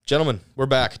Gentlemen, we're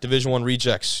back. Division I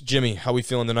Rejects. Jimmy, how we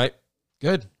feeling tonight?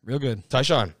 Good. Real good.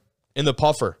 Tyshawn, in the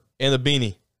puffer, in the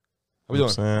beanie. How we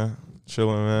doing?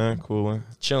 Chilling, man. Cooling.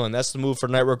 Chilling. That's the move for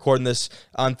tonight. We're recording this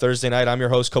on Thursday night. I'm your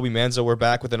host, Kobe Manzo. We're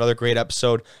back with another great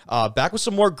episode. Back with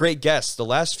some more great guests. The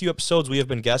last few episodes, we have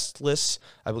been guestless.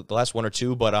 The last one or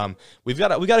two, but we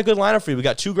got a good lineup for you. We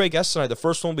got two great guests tonight. The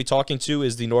first one we'll be talking to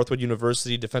is the Northwood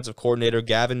University defensive coordinator,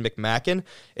 Gavin McMacken,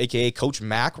 a.k.a. Coach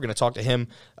Mac. We're going to talk to him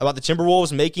about the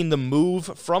Timberwolves making the move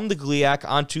from the GLIAC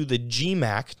onto the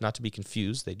GMAC. Not to be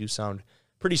confused. They do sound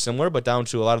pretty similar, but down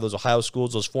to a lot of those Ohio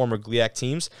schools, those former GLIAC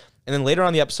teams. And then later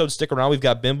on the episode, stick around, we've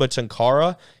got Bimba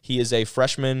Tunkara. He is a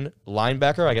freshman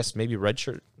linebacker, I guess maybe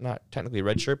redshirt, not technically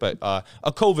redshirt, but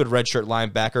a COVID redshirt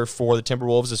linebacker for the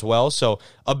Timberwolves as well. So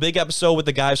a big episode with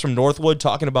the guys from Northwood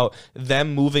talking about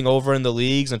them moving over in the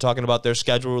leagues and talking about their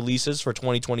schedule releases for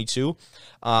 2022.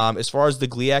 As far as the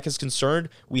GLIAC is concerned,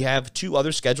 we have two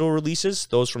other schedule releases,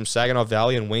 those from Saginaw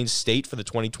Valley and Wayne State for the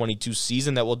 2022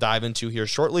 season that we'll dive into here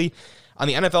shortly. On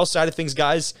the NFL side of things,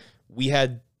 guys, we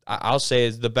had, I'll say,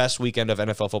 the best weekend of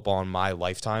NFL football in my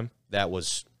lifetime. That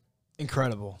was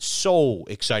incredible. So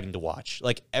exciting to watch.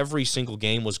 Like, every single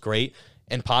game was great,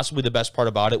 and possibly the best part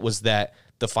about it was that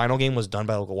the final game was done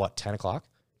by, like, what, 10 o'clock?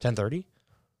 10:30?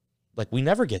 Like, we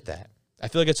never get that. I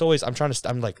feel like it's always,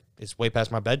 I'm like, it's way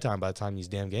past my bedtime by the time these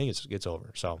damn games gets over.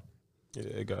 So, Yeah,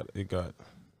 it got.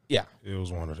 Yeah. It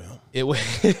was one of them. It was.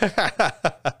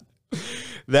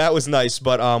 That was nice,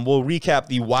 but we'll recap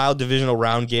the wild divisional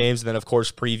round games and then, of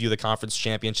course, preview the conference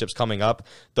championships coming up.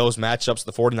 Those matchups,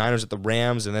 the 49ers at the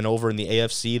Rams, and then over in the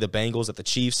AFC, the Bengals at the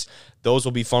Chiefs. Those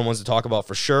will be fun ones to talk about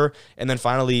for sure. And then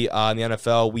finally, in the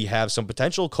NFL, we have some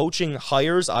potential coaching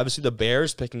hires. Obviously, the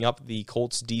Bears picking up the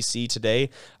Colts DC today,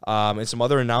 and some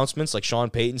other announcements like Sean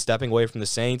Payton stepping away from the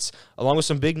Saints, along with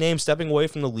some big names stepping away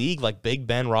from the league like Big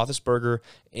Ben Roethlisberger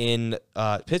in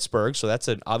Pittsburgh. So that's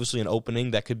obviously an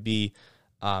opening that could be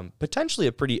potentially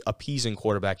a pretty appeasing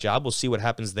quarterback job. We'll see what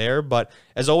happens there. But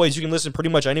as always, you can listen pretty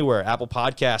much anywhere. Apple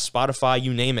Podcasts, Spotify,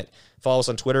 you name it. Follow us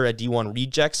on Twitter at D1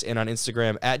 Rejects and on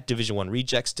Instagram at Division I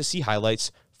Rejects to see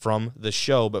highlights from the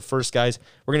show. But first, guys,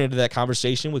 we're going to get into that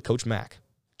conversation with Coach Mac.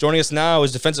 Joining us now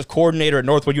is defensive coordinator at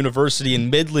Northwood University in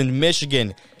Midland,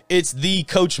 Michigan. It's the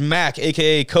Coach Mac,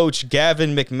 a.k.a. Coach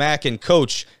Gavin McMacken.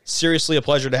 Coach, seriously a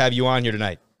pleasure to have you on here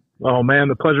tonight. Oh, man,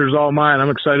 the pleasure is all mine.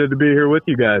 I'm excited to be here with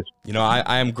you guys. You know,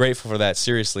 I am grateful for that,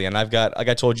 seriously. And I've got, like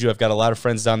I told you, I've got a lot of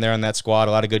friends down there on that squad,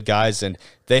 a lot of good guys, and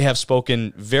they have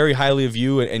spoken very highly of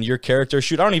you and your character.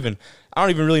 Shoot, I don't even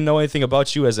really know anything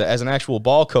about you as an actual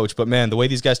ball coach, but, man, the way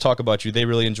these guys talk about you, they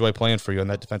really enjoy playing for you on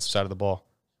that defensive side of the ball.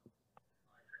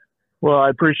 Well, I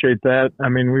appreciate that. I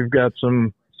mean, we've got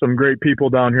some great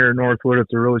people down here at Northwood.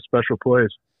 It's a really special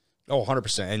place. Oh,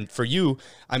 100%. And for you,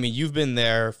 I mean, you've been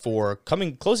there for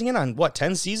closing in on,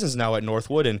 10 seasons now at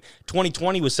Northwood, and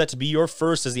 2020 was set to be your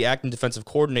first as the acting defensive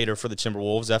coordinator for the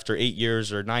Timberwolves after 8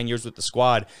 years or 9 years with the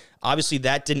squad. Obviously,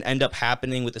 that didn't end up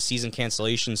happening with the season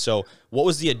cancellation. So what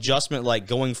was the adjustment like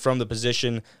going from the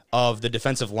position of the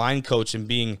defensive line coach and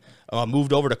being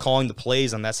moved over to calling the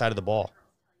plays on that side of the ball?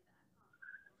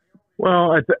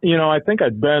 Well, I think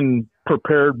I'd been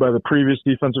prepared by the previous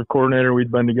defensive coordinator.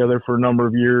 We'd been together for a number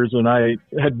of years, and I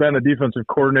had been a defensive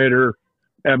coordinator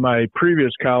at my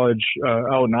previous college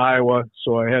out in Iowa,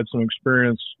 so I had some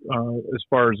experience as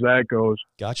far as that goes.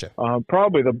 Gotcha.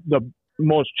 Probably the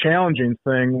most challenging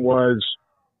thing was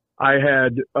I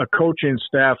had a coaching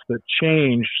staff that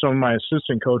changed. Some of my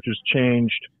assistant coaches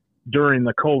changed during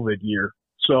the COVID year.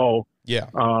 So, yeah.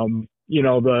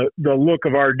 The look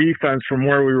of our defense from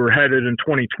where we were headed in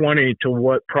 2020 to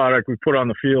what product we put on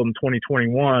the field in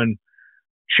 2021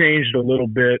 changed a little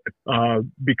bit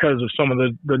because of some of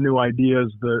the new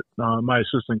ideas that my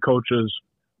assistant coaches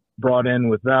brought in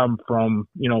with them from,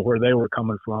 where they were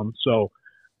coming from. So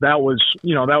that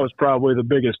was probably the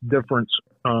biggest difference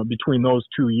between those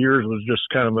 2 years was just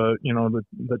kind of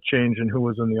the change in who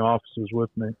was in the offices with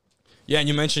me. Yeah, and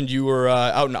you mentioned you were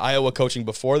out in Iowa coaching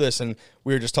before this, and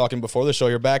we were just talking before the show.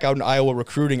 You're back out in Iowa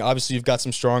recruiting. Obviously, you've got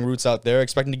some strong roots out there.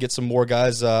 Expecting to get some more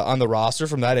guys on the roster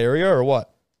from that area, or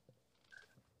what?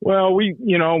 Well,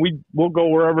 we'll go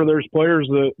wherever there's players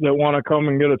that want to come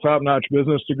and get a top-notch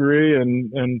business degree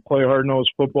and play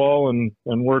hard-nosed football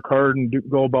and work hard and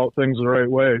go about things the right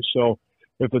way. So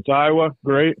if it's Iowa,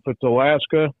 great. If it's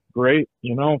Alaska, great.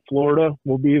 Florida,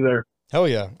 we'll be there. Hell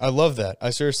yeah. I love that. I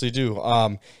seriously do.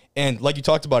 And like you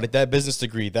talked about it, that business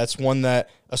degree, that's one that,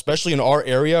 especially in our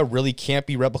area, really can't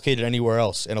be replicated anywhere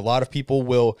else. And a lot of people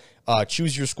will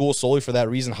choose your school solely for that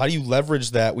reason. How do you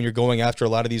leverage that when you're going after a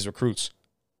lot of these recruits?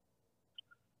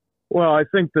 Well, I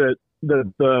think that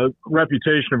the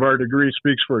reputation of our degree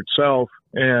speaks for itself.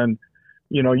 And,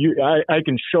 I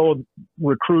can show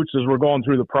recruits as we're going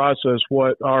through the process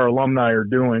what our alumni are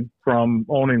doing, from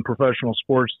owning professional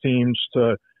sports teams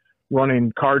to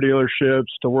running car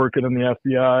dealerships to working in the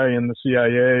FBI and the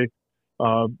CIA.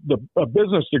 A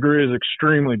business degree is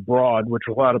extremely broad, which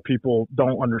a lot of people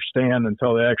don't understand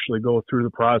until they actually go through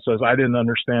the process. I didn't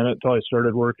understand it until I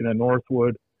started working at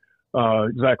Northwood,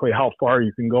 exactly how far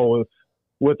you can go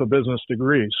with a business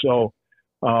degree. So,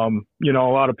 a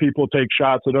lot of people take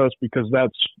shots at us because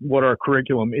that's what our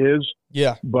curriculum is.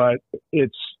 Yeah. But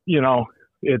it's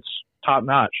top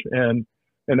notch. And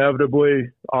inevitably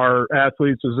our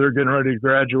athletes, as they're getting ready to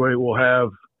graduate, will have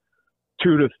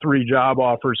 2 to 3 job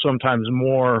offers, sometimes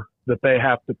more, that they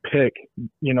have to pick,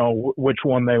 which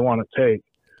one they want to take.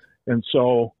 And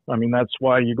so, that's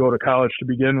why you go to college to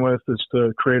begin with, is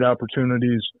to create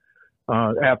opportunities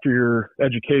after your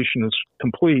education is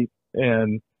complete.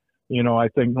 And, I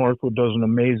think Northwood does an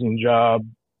amazing job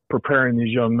preparing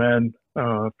these young men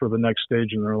for the next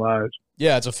stage in their lives.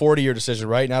 Yeah, it's a 40-year decision,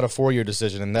 right? Not a 4-year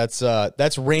decision, and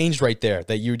that's range right there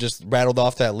that you just rattled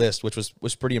off that list, which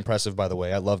was pretty impressive, by the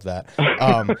way. I love that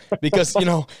because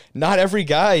not every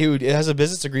guy who has a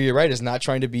business degree, you're right, is not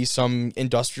trying to be some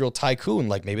industrial tycoon.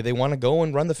 Like, maybe they want to go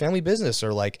and run the family business,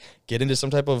 or like get into some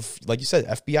type of, like you said,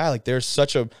 FBI. Like, there's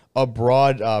such a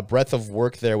broad breadth of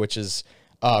work there, which is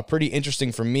pretty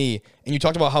interesting for me. And you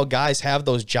talked about how guys have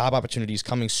those job opportunities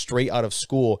coming straight out of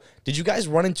school. Did you guys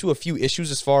run into a few issues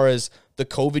as far as the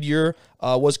COVID year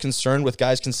was concerned, with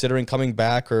guys considering coming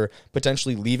back or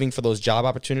potentially leaving for those job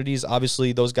opportunities?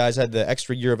 Obviously, those guys had the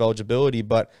extra year of eligibility,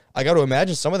 but I got to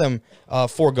imagine some of them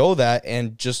forego that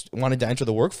and just wanted to enter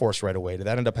the workforce right away. Did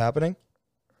that end up happening?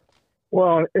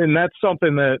 Well, and that's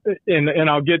something that, and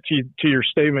I'll get to your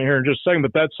statement here in just a second,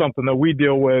 but that's something that we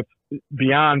deal with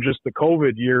beyond just the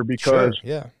COVID year, because Sure,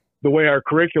 yeah. the way our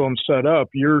curriculum's set up,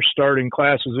 you're starting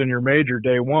classes in your major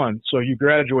day one. So you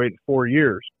graduate in 4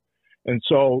 years. And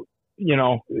so,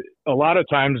 a lot of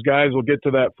times guys will get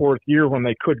to that 4th year when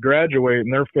they could graduate,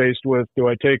 and they're faced with, do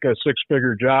I take a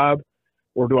 6-figure job,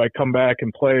 or do I come back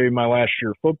and play my last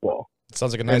year of football? It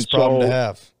sounds like a nice problem to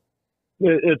have.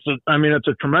 It's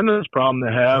a tremendous problem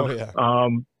to have. Oh, yeah.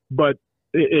 But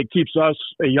it keeps us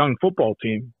a young football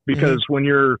team, because when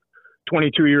you're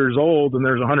 22 years old and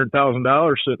there's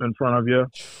 $100,000 sitting in front of you,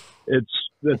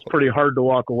 it's pretty hard to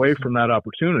walk away from that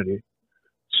opportunity.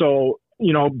 So,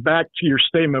 back to your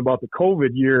statement about the COVID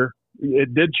year,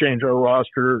 it did change our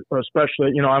roster,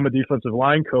 especially, I'm a defensive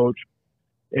line coach,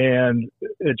 and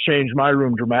it changed my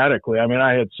room dramatically.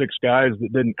 I had 6 guys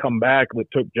that didn't come back that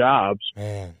took jobs.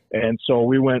 Man. And so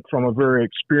we went from a very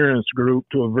experienced group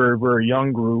to a very, very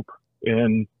young group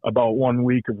in about 1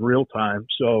 week of real time.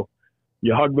 So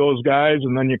you hug those guys,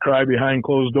 and then you cry behind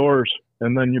closed doors,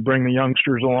 and then you bring the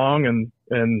youngsters along, and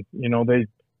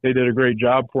they did a great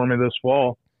job for me this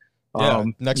fall. Yeah,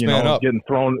 next man up. Getting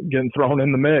thrown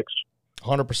in the mix.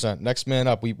 100%. Next man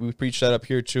up. We preach that up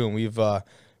here too, and we've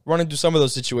run into some of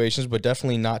those situations, but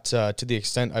definitely not to the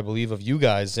extent, I believe, of you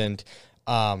guys. And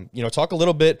talk a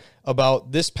little bit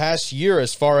about this past year,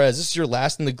 as far as this is your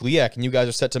last in the GLIAC, and you guys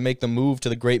are set to make the move to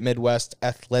the Great Midwest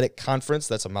Athletic Conference.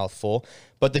 That's a mouthful.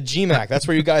 But the GMAC, that's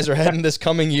where you guys are heading this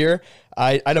coming year.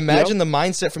 I'd imagine the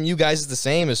mindset from you guys is the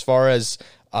same, as far as,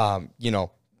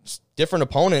 different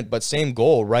opponent, but same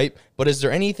goal, right? But is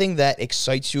there anything that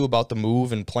excites you about the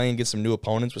move and playing against some new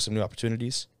opponents with some new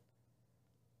opportunities?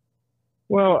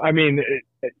 Well,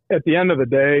 at the end of the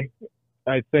day,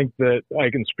 I think that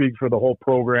I can speak for the whole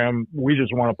program. We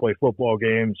just want to play football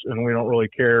games, and we don't really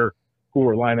care who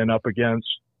we're lining up against.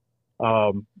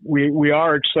 We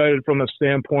are excited from the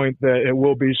standpoint that it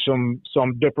will be some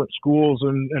different schools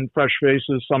and fresh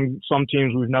faces, some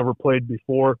teams we've never played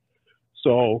before.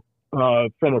 So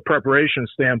from a preparation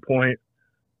standpoint,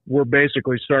 we're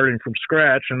basically starting from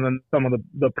scratch, and then some of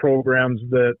the programs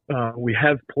that we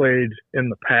have played in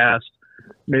the past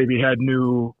maybe had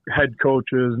new head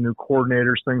coaches, new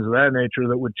coordinators, things of that nature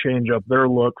that would change up their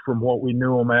look from what we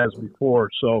knew them as before.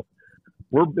 So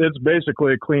it's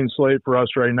basically a clean slate for us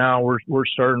right now. We're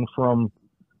starting from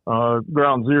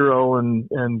ground zero and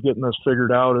getting this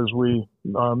figured out as we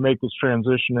make this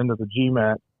transition into the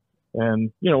GMAC.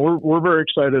 And, we're very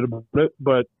excited about it,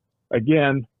 but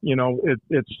again,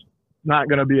 it's not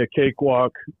going to be a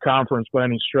cakewalk conference by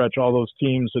any stretch. All those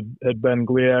teams had been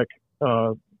GLIAC,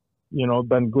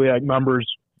 been GLIAC members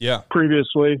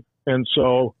previously. And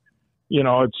so,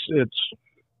 it's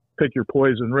pick your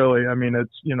poison, really.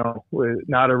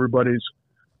 Not everybody's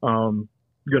going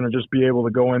to just be able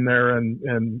to go in there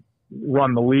and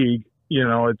run the league.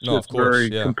 It's very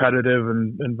competitive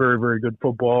and very, very good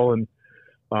football. And,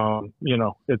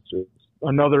 it's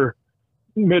another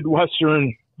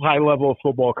Midwestern high-level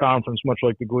football conference, much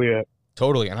like the GLIAC.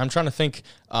 Totally. And I'm trying to think,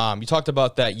 you talked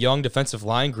about that young defensive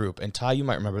line group, and Ty, you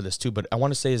might remember this too, but I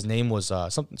want to say his name was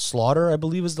something Slaughter, I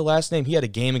believe is the last name. He had a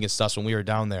game against us when we were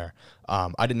down there.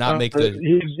 I did not make the...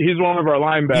 He's one of our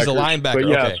linebackers. He's a linebacker,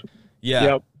 yes. okay.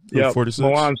 Yeah. Yep. 46.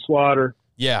 Milan Slaughter.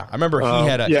 Yeah, I remember he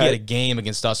had a game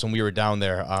against us when we were down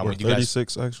there. Or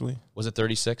 36, actually. Was it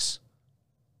 36?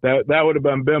 That would have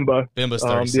been Bimba. Bimba's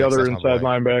 36. The other that's inside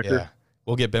linebacker. Yeah.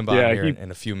 We'll get Bimba on here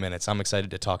in a few minutes. I'm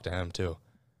excited to talk to him too.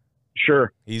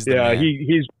 Sure. He's the man.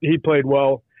 He played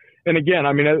well. And again,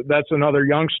 I mean, that's another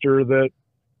youngster that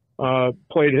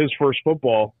played his first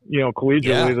football,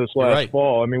 collegiately this last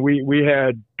fall. I mean, we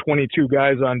had 22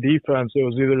 guys on defense. It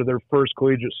was either their first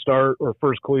collegiate start or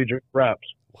first collegiate reps.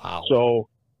 Wow. So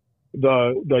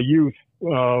the youth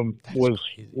was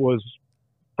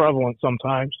prevalent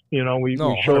sometimes. We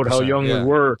showed how young we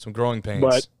were. Some growing pains.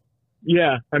 But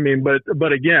yeah, I mean,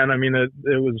 but again, I mean, it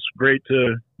was great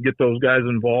to get those guys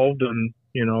involved, and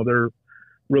they're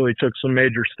really took some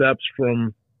major steps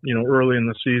from early in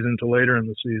the season to later in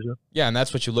the season. Yeah, and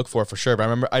that's what you look for sure.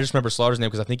 But I just remember Slaughter's name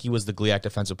because I think he was the GLIAC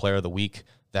Defensive Player of the Week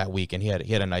that week, and he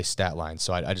had a nice stat line.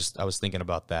 So I was thinking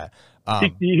about that.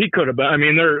 He could have been. I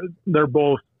mean, they're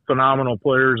both phenomenal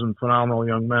players and phenomenal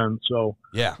young men. So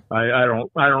yeah, I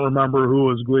don't remember who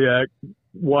was GLIAC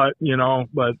what,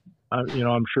 but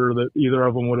I'm sure that either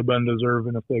of them would have been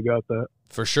deserving if they got that.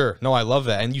 For sure. No, I love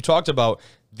that. And you talked about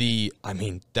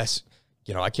that's,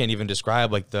 I can't even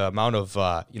describe like the amount of,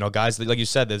 guys that, like you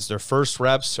said, that's their first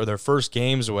reps or their first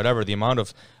games or whatever, the amount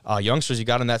of youngsters you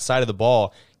got on that side of the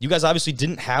ball. You guys obviously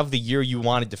didn't have the year you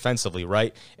wanted defensively,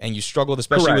 right? And you struggled,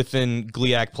 especially Correct. within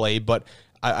GLIAC play, but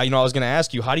I was going to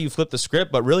ask you, how do you flip the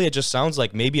script? But really, it just sounds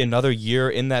like maybe another year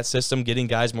in that system, getting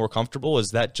guys more comfortable.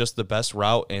 Is that just the best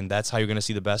route, and that's how you're going to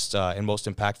see the best and most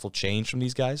impactful change from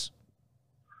these guys?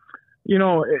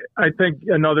 I think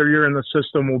another year in the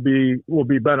system will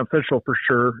be beneficial for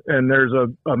sure. And there's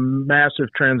a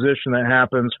massive transition that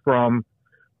happens from,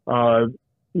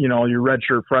 your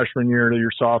redshirt freshman year to your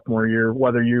sophomore year,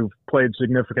 whether you've played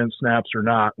significant snaps or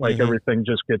not. Like everything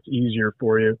just gets easier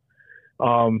for you.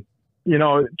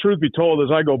 Truth be told,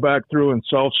 as I go back through and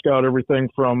self-scout everything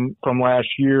from last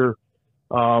year,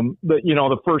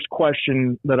 the first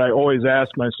question that I always ask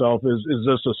myself is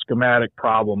this a schematic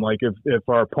problem? Like if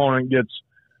our opponent gets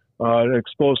an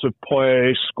explosive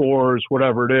play, scores,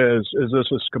 whatever it is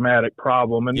this a schematic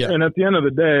problem? And at the end of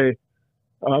the day,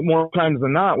 more times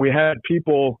than not, we had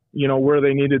people, where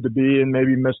they needed to be and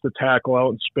maybe missed a tackle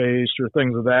out in space or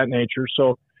things of that nature.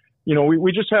 So,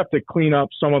 we just have to clean up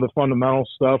some of the fundamental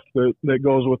stuff that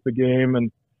goes with the game.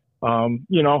 And,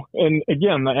 and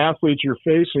again, the athletes you're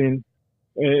facing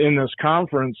in this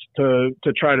conference to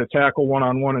try to tackle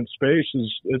one-on-one in space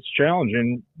it's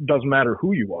challenging. Doesn't matter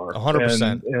who you are.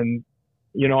 100%. And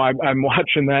I'm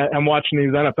watching that. I'm watching these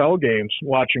NFL games,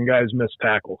 watching guys miss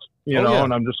tackles,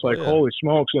 and I'm just like, holy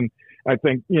smokes. And I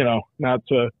think, not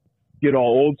to get all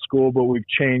old school, but we've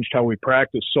changed how we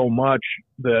practice so much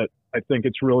that I think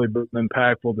it's really been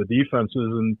impactful to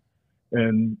defenses,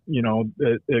 and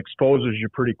it exposes you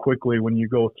pretty quickly when you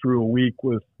go through a week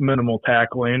with minimal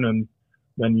tackling, and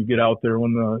then you get out there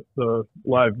when the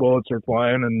live bullets are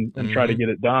flying and try to get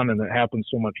it done, and it happens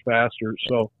so much faster.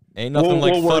 So ain't nothing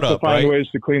like we'll work thud to up, find right? ways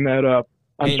to clean that up.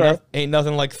 Ain't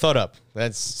nothing like thud up.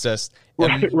 That's just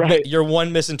right. You're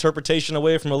one misinterpretation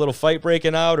away from a little fight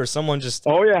breaking out, or someone just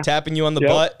tapping you on the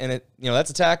butt, and it that's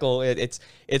a tackle.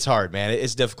 It's hard, man.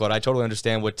 It's difficult. I totally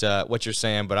understand what you're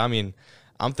saying, but I mean,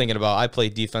 I'm thinking about, I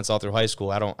played defense all through high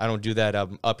school. I don't do that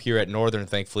up here at Northern,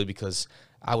 thankfully, because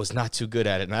I was not too good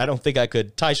at it, and I don't think I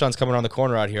could. Tyshawn's coming around the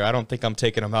corner out here. I don't think I'm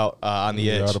taking him out on the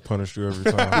edge. I'd have punished you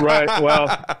every time. Right. Well,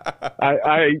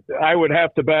 I would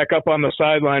have to back up on the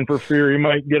sideline for fear he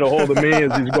might get a hold of me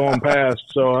as he's going past.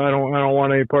 So I don't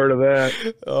want any part of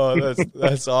that. Oh,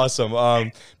 that's awesome.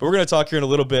 But we're going to talk here in a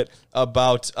little bit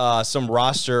about some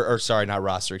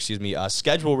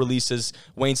schedule releases.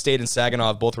 Wayne State and Saginaw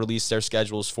have both released their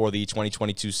schedules for the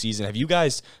 2022 season. Have you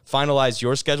guys finalized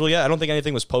your schedule yet? I don't think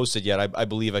anything was posted yet. I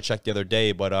believe I checked the other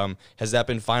day, but has that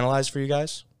been finalized for you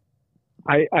guys?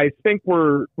 I think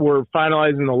we're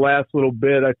finalizing the last little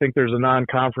bit. I think there's a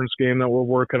non-conference game that we're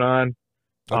working on.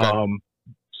 Okay.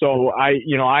 So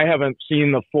I haven't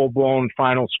seen the full-blown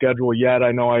final schedule yet.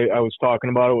 I know I was talking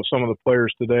about it with some of the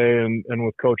players today and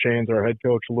with Coach Haynes, our head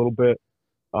coach, a little bit,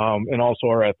 and also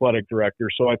our athletic director.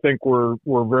 So I think we're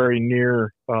very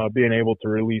near being able to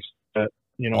release that,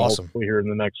 Awesome. hopefully here in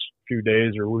the next few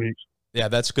days or weeks. Yeah,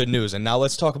 that's good news. And now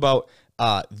let's talk about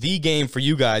the game for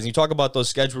you guys. And you talk about those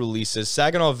schedule releases.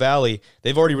 Saginaw Valley,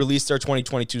 they've already released their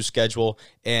 2022 schedule,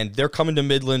 and they're coming to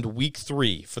Midland week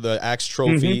 3 for the Axe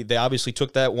Trophy. They obviously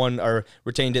took that one or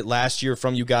retained it last year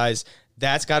from you guys.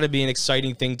 That's got to be an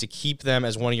exciting thing to keep them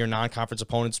as one of your non-conference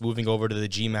opponents moving over to the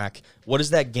GMAC. What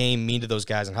does that game mean to those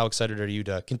guys, and how excited are you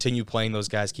to continue playing those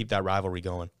guys, keep that rivalry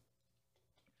going?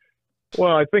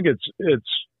 Well, I think it's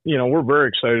we're very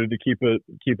excited to keep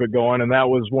it going, and that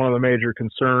was one of the major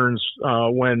concerns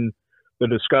when the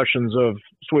discussions of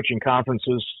switching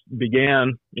conferences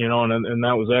began. And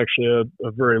that was actually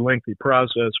a very lengthy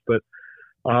process. But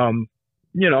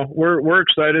we're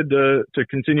excited to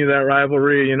continue that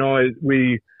rivalry.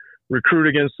 We recruit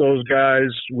against those guys.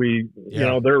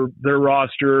 Their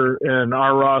roster and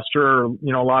our roster.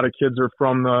 A lot of kids are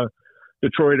from the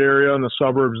Detroit area and the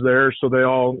suburbs there. So they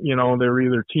all, they were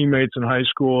either teammates in high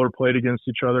school or played against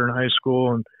each other in high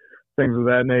school and things of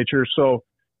that nature. So,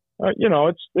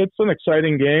 it's an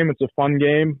exciting game. It's a fun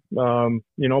game.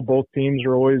 Both teams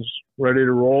are always ready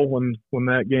to roll when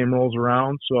that game rolls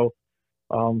around. So,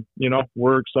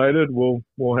 we're excited.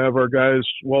 We'll have our guys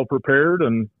well prepared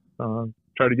and,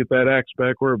 try to get that axe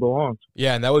back where it belongs.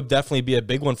 Yeah, and that would definitely be a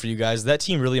big one for you guys. That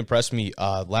team really impressed me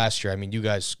last year. I mean, you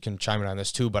guys can chime in on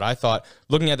this too, but I thought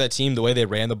looking at that team, the way they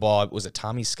ran the ball, was it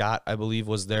Tommy Scott, I believe,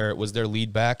 was their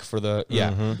lead back for the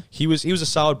He was a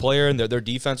solid player, and their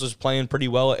defense was playing pretty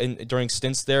well during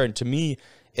stints there. And to me,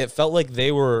 it felt like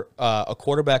they were a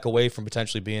quarterback away from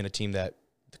potentially being a team that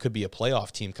could be a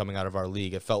playoff team coming out of our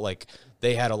league. It felt like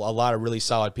they had a lot of really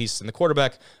solid pieces. And the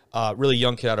quarterback, really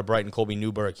young kid out of Brighton, Colby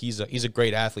Newberg, he's a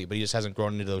great athlete, but he just hasn't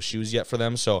grown into those shoes yet for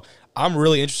them. So I'm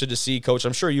really interested to see, Coach,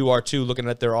 I'm sure you are too, looking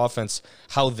at their offense,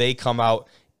 how they come out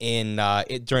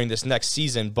during this next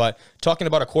season. But talking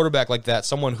about a quarterback like that,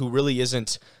 someone who really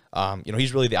isn't,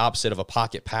 he's really the opposite of a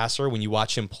pocket passer when you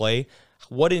watch him play.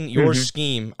 What in your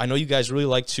scheme, I know you guys really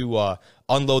like to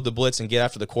unload the blitz and get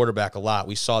after the quarterback a lot.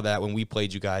 We saw that when we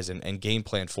played you guys and game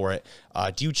planned for it.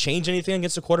 Do you change anything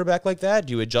against a quarterback like that?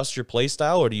 Do you adjust your play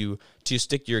style, or do you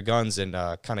stick to your guns and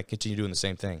kind of continue doing the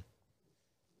same thing?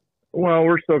 Well,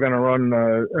 we're still going to run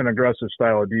an aggressive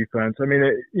style of defense. I mean,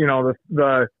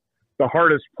 the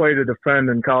hardest play to defend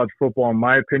in college football, in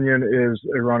my opinion, is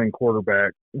a running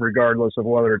quarterback, regardless of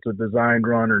whether it's a designed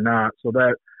run or not. So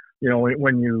that,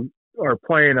 when you are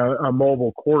playing a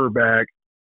mobile quarterback,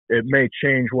 it may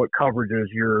change what coverages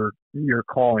you're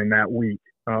calling that week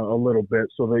a little bit,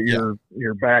 so that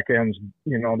your back ends,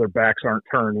 their backs aren't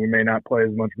turned. We may not play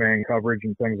as much man coverage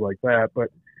and things like that, but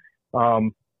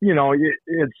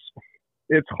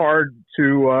it's hard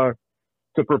to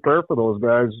prepare for those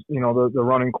guys, the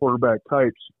running quarterback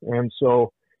types, and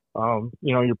so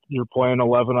you're playing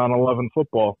 11-on-11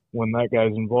 football when that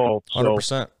guy's involved.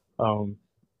 100%.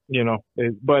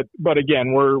 But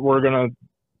again, we're gonna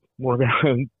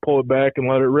pull it back and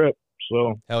let it rip.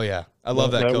 So hell yeah, I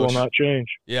love that. That Coach will not change.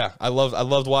 Yeah, I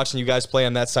loved watching you guys play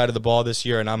on that side of the ball this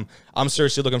year, and I'm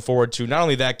seriously looking forward to not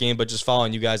only that game, but just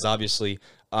following you guys, obviously,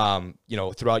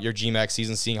 throughout your GMAC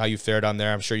season, seeing how you fared down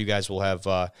there. I'm sure you guys will have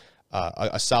a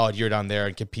solid year down there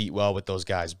and compete well with those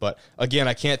guys. But again,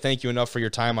 I can't thank you enough for your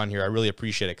time on here. I really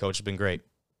appreciate it, Coach. It's been great.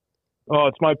 Oh,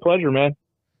 it's my pleasure, man.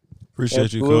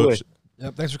 Appreciate you, Absolutely. Coach.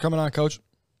 Yep. Thanks for coming on, Coach.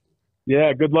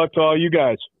 Yeah. Good luck to all you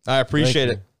guys. I appreciate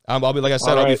it. I'll be, like I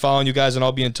said, I'll be following you guys, and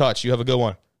I'll be in touch. You have a good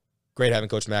one. Great having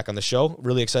Coach Mack on the show.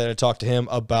 Really excited to talk to him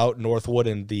about Northwood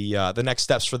and the next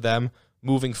steps for them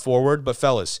moving forward. But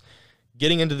fellas,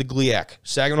 getting into the GLIAC,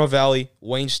 Saginaw Valley,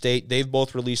 Wayne State, they've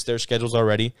both released their schedules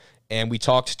already. And we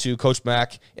talked to Coach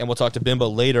Mack, and we'll talk to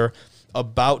Bimba later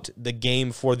about the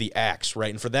game for the Axe,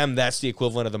 right? And for them, that's the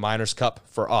equivalent of the Miners Cup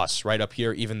for us, right up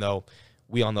here, even though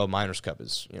we all know Miners Cup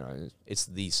is, it's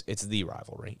the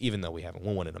rivalry, even though we haven't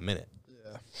won one in a minute.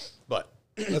 Yeah. But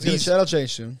that'll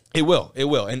change soon. It will.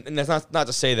 And that's not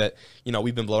to say that,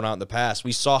 we've been blown out in the past.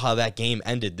 We saw how that game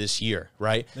ended this year,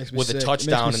 right? With a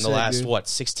touchdown in the last,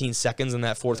 16 seconds in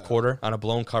that fourth quarter on a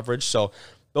blown coverage. So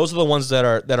those are the ones that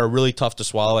are really tough to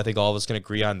swallow. I think all of us can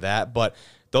agree on that. But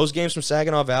those games from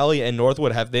Saginaw Valley and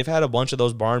Northwood, they've had a bunch of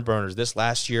those barn burners. This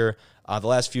last year, the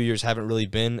last few years haven't really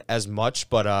been as much,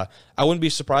 but I wouldn't be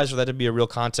surprised for that to be a real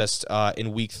contest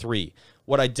in week 3.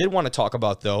 What I did want to talk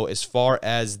about, though, as far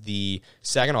as the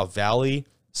Saginaw Valley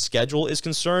schedule is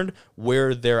concerned,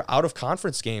 where they're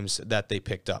out-of-conference games that they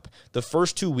picked up. The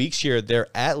first 2 weeks here, they're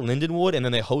at Lindenwood, and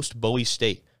then they host Bowie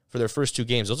State for their first 2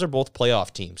 games. Those are both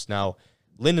playoff teams. Now,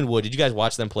 Lindenwood, did you guys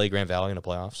watch them play Grand Valley in the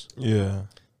playoffs? Yeah.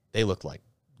 They looked like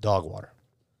dog water.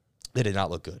 They did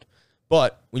not look good.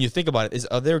 But when you think about it,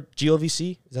 are there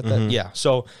GOVC? Is that that? Yeah.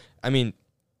 So, I mean,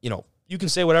 you you can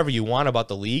say whatever you want about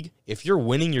the league. If you're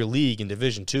winning your league in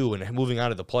Division II and moving on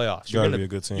to the playoffs, you're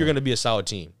going to be a solid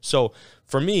team. So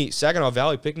for me, Saginaw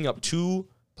Valley picking up 2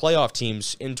 playoff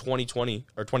teams in 2020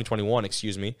 or 2021,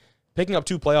 picking up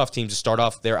 2 playoff teams to start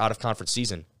off their out-of-conference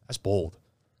season, that's bold.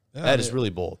 Yeah, that is really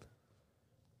bold.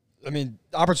 I mean,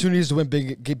 opportunities to win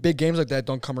big games like that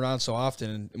don't come around so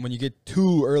often. And when you get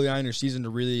 2 early on in your season to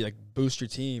really like boost your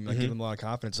team, like give them a lot of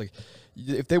confidence, like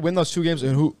if they win those 2 games,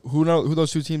 and who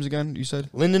those 2 teams again? You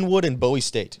said Lindenwood and Bowie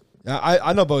State.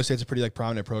 I know Bowie State's a pretty like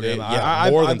prominent program.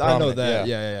 More than prominent. I know that.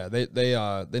 Yeah. They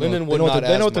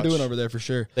know what they're doing over there for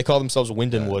sure. They call themselves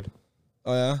Windenwood.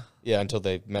 Oh yeah. Yeah, until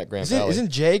they met Grand Valley.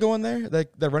 Isn't Jay going there?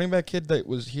 That running back kid that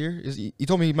was here? He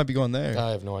told me he might be going there.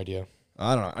 I have no idea.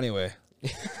 I don't know. Anyway.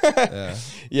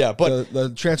 Yeah, but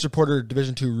the transfer porter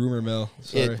Division II rumor mill.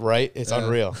 It's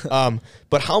unreal.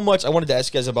 But how much I wanted to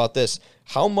ask you guys about this?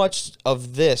 How much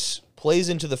of this plays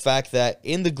into the fact that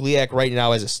in the GLIAC right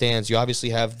now, as it stands, you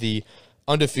obviously have the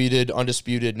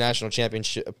undisputed national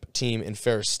championship team in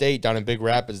Ferris State down in Big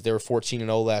Rapids. They were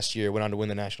 14-0 last year, went on to win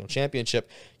the national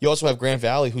championship. You also have Grand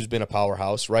Valley, who's been a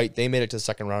powerhouse, right? They made it to the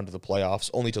second round of the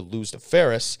playoffs, only to lose to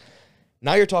Ferris.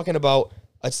 Now you're talking about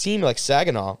a team like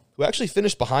Saginaw, who actually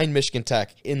finished behind Michigan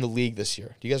Tech in the league this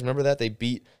year. Do you guys remember that?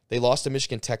 They lost to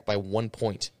Michigan Tech by 1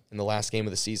 point in the last game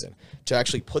of the season to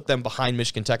actually put them behind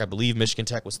Michigan Tech. I believe Michigan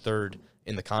Tech was 3rd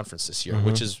in the conference this year,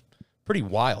 which is pretty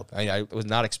wild. I would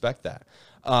not expect that.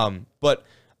 But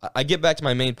I get back to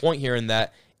my main point here in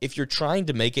that if you're trying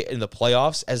to make it in the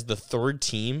playoffs as the 3rd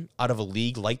team out of a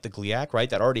league like the GLIAC, right,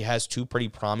 that already has 2 pretty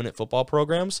prominent football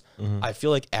programs, I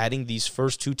feel like adding these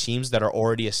first 2 teams that are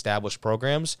already established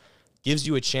programs gives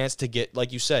you a chance to get,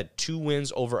 like you said, 2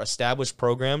 wins over established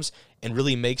programs and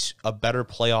really makes a better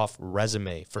playoff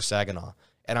resume for Saginaw.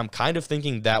 And I'm kind of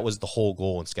thinking that was the whole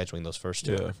goal in scheduling those first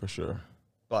 2. Yeah, for sure.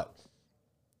 But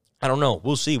I don't know.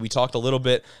 We'll see. We talked a little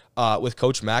bit with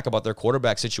Coach Mack about their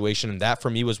quarterback situation, and that for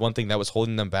me was one thing that was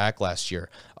holding them back last year.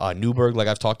 Newberg, like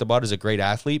I've talked about, is a great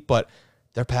athlete, but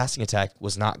their passing attack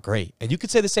was not great. And you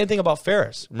could say the same thing about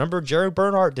Ferris. Remember, Jared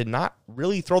Bernhardt did not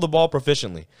really throw the ball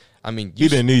proficiently. I mean, he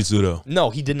didn't need to, though.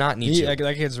 No, he did not need to.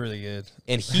 That kid's really good.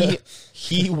 And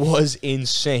he was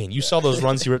insane. You saw those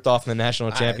runs he ripped off in the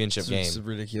national championship game. It's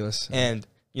ridiculous. And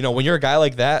you know, when you're a guy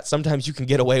like that, sometimes you can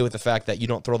get away with the fact that you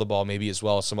don't throw the ball maybe as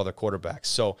well as some other quarterbacks.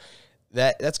 So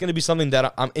that's going to be something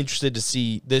that I'm interested to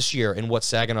see this year in what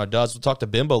Saginaw does. We'll talk to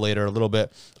Bimbo later a little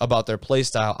bit about their play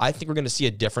style. I think we're going to see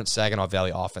a different Saginaw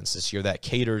Valley offense this year that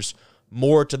caters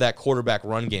more to that quarterback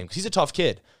run game. Because he's a tough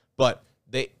kid, but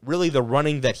the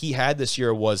running that he had this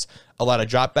year was a lot of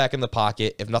drop back in the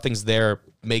pocket. If nothing's there,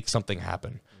 make something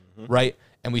happen, right?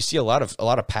 And we see a lot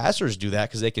of passers do that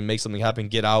because they can make something happen,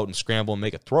 get out and scramble and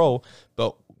make a throw.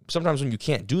 But sometimes when you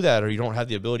can't do that or you don't have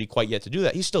the ability quite yet to do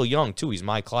that, he's still young too. He's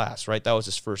my class, right? That was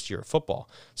his first year of football.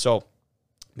 So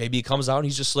maybe he comes out and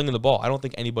he's just slinging the ball. I don't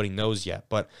think anybody knows yet,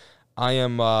 but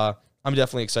I'm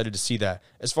definitely excited to see that.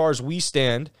 As far as we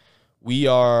stand, we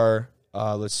are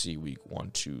let's see, week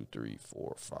 1, 2, 3,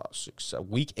 4, 5, 6, 7.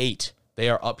 Week 8, they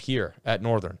are up here at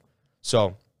Northern.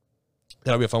 So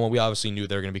that'll be a fun one. We obviously knew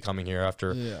they were going to be coming here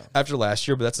after last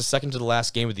year, but that's the second to the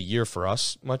last game of the year for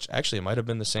us. Actually, it might have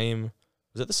been the same.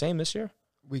 Was it the same this year?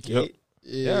 Week 8?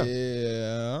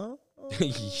 Yeah.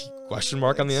 Question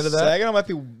mark on the end of that? Saginaw might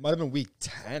have been week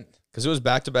 10. Because it was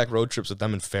back-to-back road trips with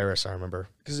them and Ferris, I remember.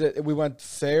 Because we went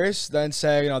Ferris, then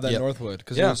Saginaw, then Northwood.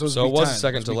 Yeah, so it was the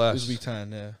second to last. It was week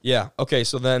 10, yeah. Yeah, okay,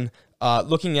 so then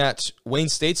looking at Wayne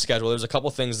State's schedule, there's a couple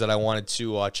things that I wanted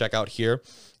to check out here.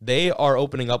 They are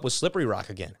opening up with Slippery Rock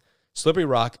again. Slippery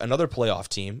Rock, another playoff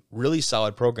team, really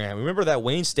solid program. Remember that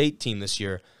Wayne State team this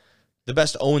year, the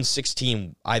best 0-6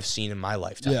 team I've seen in my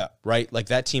lifetime, right? Like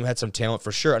that team had some talent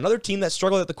for sure. Another team that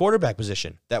struggled at the quarterback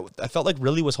position that I felt like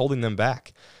really was holding them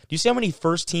back. Do you see how many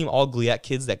first-team all-GLIAC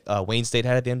kids that Wayne State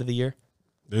had at the end of the year?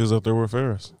 They was up there with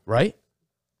Ferris. Right?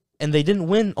 And they didn't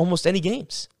win almost any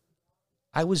games.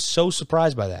 I was so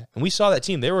surprised by that. And we saw that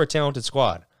team. They were a talented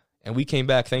squad. And we came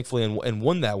back, thankfully, and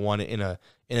won that one in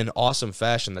an awesome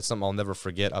fashion. That's something I'll never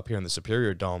forget up here in the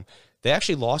Superior Dome. They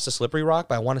actually lost to Slippery Rock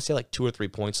by, I want to say, like 2 or 3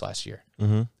 points last year.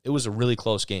 It was a really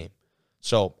close game.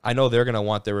 So I know they're going to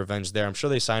want their revenge there. I'm sure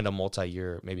they signed a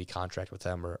multi-year maybe contract with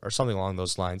them or something along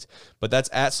those lines. But that's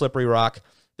at Slippery Rock.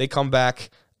 They come back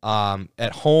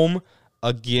at home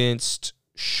against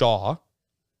Shaw.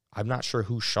 I'm not sure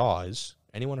who Shaw is.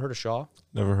 Anyone heard of Shaw?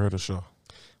 Never heard of Shaw.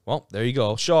 Well, there you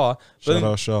go. Shaw. Shout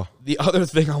out Shaw. The other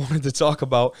thing I wanted to talk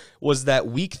about was that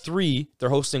week 3, they're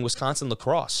hosting Wisconsin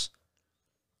lacrosse.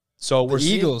 So we're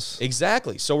seeing, Eagles.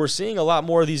 exactly. So we're seeing a lot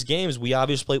more of these games. We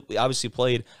obviously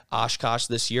played Oshkosh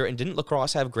this year, and didn't La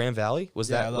Crosse have Grand Valley? Was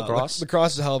that La Crosse? La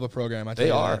Crosse is a hell of a program. I tell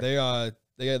They you are.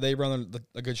 that. They run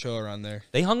a good show around there.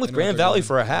 They hung with They know Grand what they're Valley doing.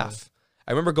 for a half.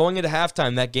 I remember going into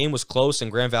halftime, that game was close, and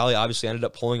Grand Valley obviously ended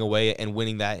up pulling away and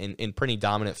winning that in pretty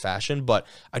dominant fashion. But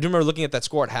I do remember looking at that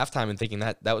score at halftime and thinking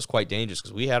that was quite dangerous,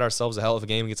 because we had ourselves a hell of a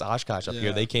game against Oshkosh up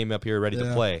here. They came up here ready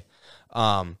to play.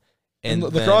 And La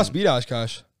Crosse beat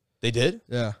Oshkosh. They did?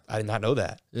 Yeah. I did not know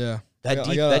that. Yeah. That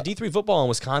D3 football in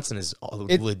Wisconsin is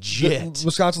legit.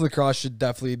 Wisconsin lacrosse should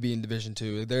definitely be in Division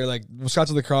II. They're like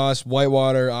Wisconsin lacrosse,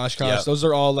 Whitewater, Oshkosh. Yep. Those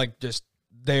are all like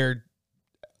they're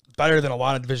better than a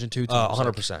lot of Division II teams.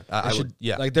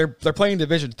 100%. Like they're playing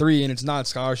Division III, and it's not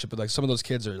scholarship, but like some of those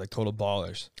kids are like total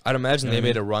ballers. I'd imagine they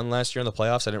made a run last year in the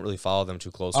playoffs. I didn't really follow them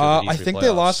too closely. I think they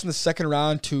lost in the second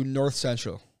round to North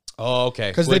Central. Oh, okay.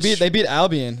 Because they beat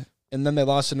Albion, and then they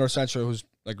lost to North Central, who's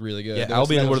like really good. Yeah,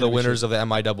 Albion were the winners of the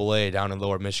MIAA down in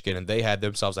Lower Michigan, and they had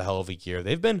themselves a hell of a year.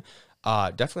 They've been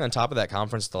definitely on top of that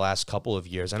conference the last couple of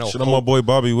years. I know. Shout out my boy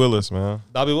Bobby Willis, man.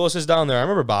 Bobby Willis is down there. I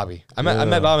remember Bobby. I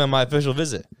met Bobby on my official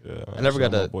visit. Yeah, I never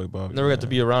got to to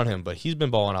be around him, but he's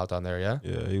been balling out down there. Yeah.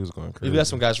 Yeah, he was going crazy. We've got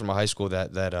some guys from my high school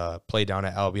that play down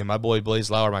at Albion. My boy Blaze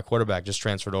Lauer, my quarterback, just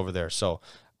transferred over there, so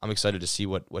I'm excited to see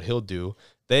what he'll do.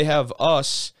 They have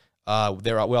us.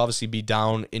 We'll obviously be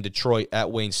down in Detroit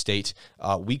at Wayne State.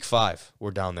 Week 5,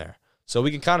 we're down there. So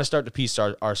we can kind of start to piece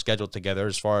our schedule together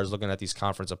as far as looking at these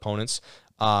conference opponents.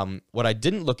 What I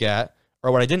didn't look at,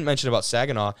 or what I didn't mention about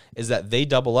Saginaw, is that they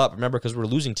double up. Remember, because we're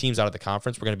losing teams out of the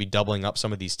conference, we're going to be doubling up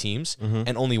some of these teams.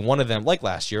 And only one of them, like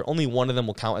last year, only one of them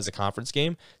will count as a conference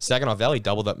game. Saginaw Valley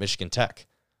doubled up Michigan Tech.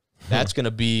 That's going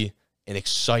to be an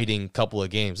exciting couple of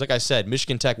games. Like I said,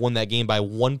 Michigan Tech won that game by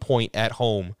 1 point at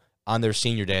home on their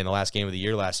senior day in the last game of the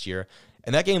year last year.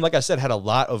 And that game, like I said, had a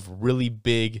lot of really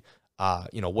big,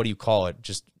 what do you call it?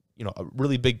 Just, a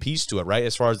really big piece to it, right?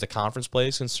 As far as the conference play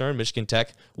is concerned, Michigan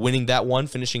Tech winning that one,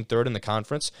 finishing third in the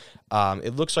conference.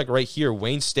 It looks like right here,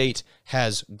 Wayne State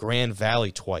has Grand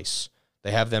Valley twice.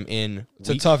 They have them in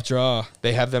a tough draw.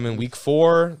 They have them in week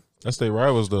 4. That's their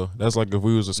rivals, though. That's like if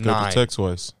we was to schedule Tech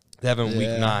twice. They have them in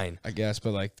week 9. I guess,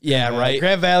 but like right.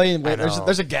 Grand Valley and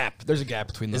there's a gap. There's a gap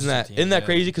between those. Isn't that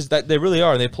crazy? Because they really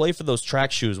are. They play for those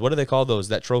track shoes. What do they call those?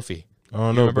 That trophy. I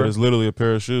don't know, but it's literally a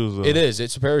pair of shoes. Though. It is.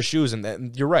 It's a pair of shoes,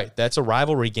 and you're right. That's a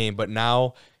rivalry game. But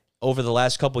now, over the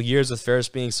last couple of years, with Ferris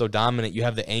being so dominant, you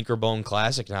have the Anchor Bone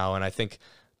Classic now, and I think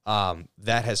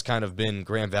that has kind of been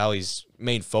Grand Valley's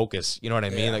main focus. You know what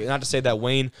I mean? Like, not to say that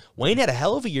Wayne had a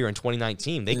hell of a year in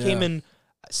 2019. They came in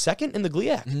second in the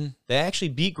GLIAC. They actually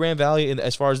beat Grand Valley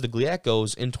as far as the GLIAC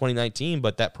goes in 2019,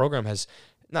 but that program has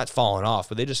not fallen off,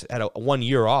 but they just had a 1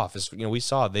 year off. As we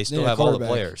saw, they still have all the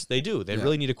players. They do. They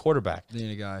really need a quarterback. They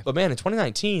need a guy. But man, in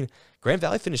 2019, Grand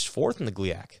Valley finished 4th in the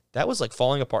GLIAC. That was like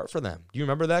falling apart for them. Do you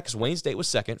remember that? Because Wayne State was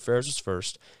 2nd, Ferris was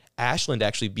 1st. Ashland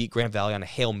actually beat Grand Valley on a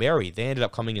Hail Mary. They ended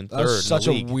up coming in 3rd. That's such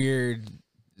in the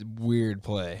a weird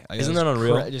play. Isn't that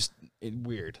unreal?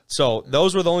 Weird. So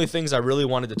those were the only things I really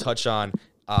wanted to touch on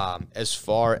as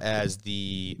far as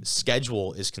the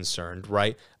schedule is concerned,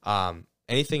 right?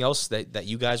 Anything else that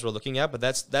you guys were looking at? But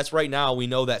that's right now. We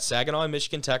know that Saginaw and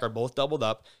Michigan Tech are both doubled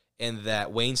up, and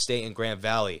that Wayne State and Grand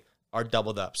Valley are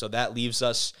doubled up. So that leaves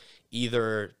us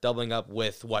either doubling up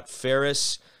with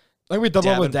Ferris. I think we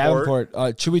doubled up with Davenport.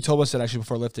 Chewy told us that actually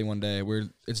before lifting one day. We're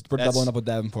doubling up with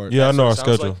Davenport. Yeah, I know our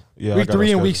schedule. Like. Yeah, week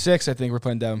 3 and week 6, I think we're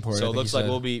playing Davenport. So it looks like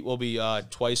we'll be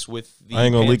twice with the I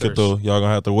ain't gonna Panthers. leak it though. Y'all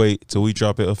gonna have to wait till we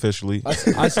drop it officially.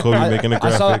 Kobe making a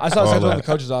graphic. I saw a schedule in the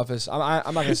coach's office. I'm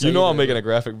not gonna say. I'm making a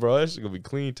graphic, bro. It's gonna be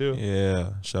clean too.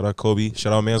 Yeah. Shout out Kobe.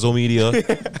 Shout out Manzo Media. You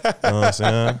know what I'm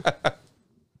saying?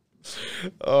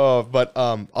 But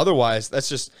otherwise, that's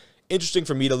just interesting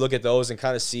for me to look at those and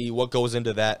kind of see what goes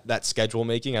into that schedule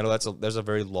making. I know there's a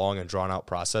very long and drawn out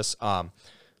process.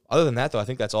 Other than that, though, I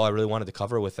think that's all I really wanted to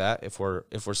cover with that. If we're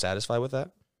satisfied with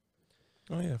that.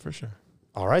 Oh yeah, for sure.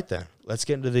 All right then, let's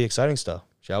get into the exciting stuff,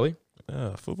 shall we?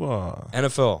 Yeah, football.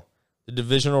 NFL, the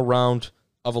divisional round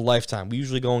of a lifetime. We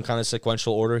usually go in kind of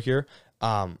sequential order here.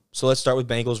 So let's start with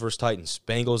Bengals versus Titans.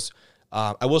 Bengals.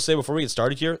 I will say before we get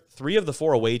started here, 3 of the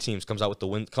 4 away teams come out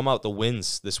the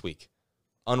wins this week.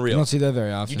 Unreal. You don't see that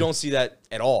very often. You don't see that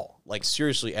at all. Like,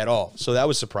 seriously, at all. So that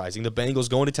was surprising. The Bengals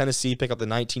going to Tennessee, pick up the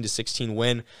 19-16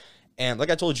 win. And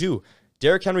like I told you,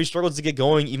 Derrick Henry struggled to get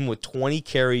going even with 20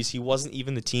 carries. He wasn't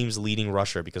even the team's leading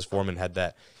rusher because Foreman had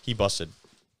that. He busted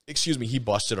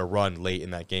a run late in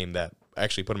that game that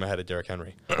actually put him ahead of Derrick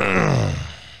Henry.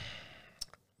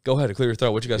 Go ahead and clear your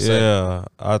throat. What you guys say? Yeah,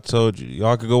 I told you.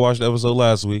 Y'all could go watch the episode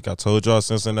last week. I told y'all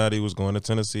Cincinnati was going to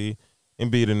Tennessee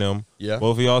and beating them. Yeah.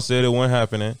 Both of y'all said it wasn't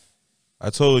happening. I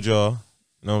told y'all.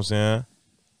 You know what I'm saying?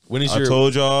 I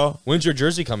told y'all. When's your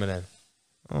jersey coming in?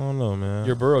 I don't know, man.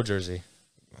 Your Burrow jersey.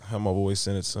 Have my boy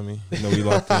send it to me. You know he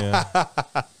locked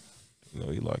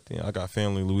in. I got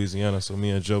family in Louisiana, so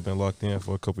me and Joe been locked in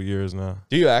for a couple years now.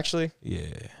 Do you actually? Yeah.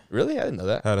 Really? I didn't know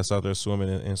that. Had us out there swimming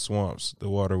in swamps. The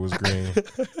water was green.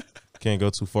 Can't go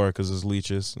too far because it's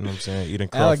leeches. You know what I'm saying? Eating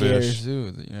crawfish. Alligators,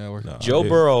 too. You know, Joe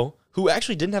Burrow, who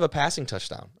actually didn't have a passing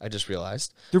touchdown, I just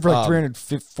realized. threw for like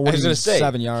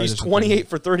 347 yards. He's 28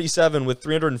 for 37 with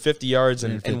 350 yards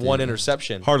and one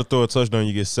interception. Hard to throw a touchdown.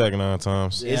 You get sacked 9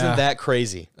 times. Isn't that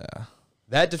crazy? Yeah.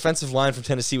 That defensive line from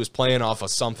Tennessee was playing off of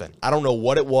something. I don't know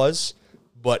what it was,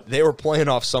 but they were playing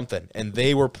off something, and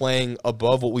they were playing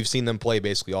above what we've seen them play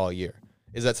basically all year.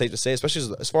 Is that safe to say,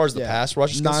 especially as far as the pass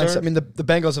rush is concerned? I mean, the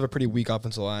Bengals have a pretty weak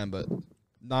offensive line, but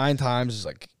 9 times is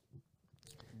like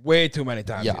way too many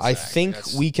times. Yeah, I think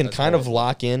we can kind of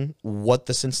lock in what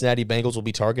the Cincinnati Bengals will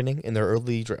be targeting in their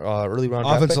early round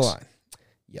offensive line.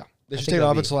 Yeah. They should take the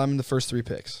offensive line in the first 3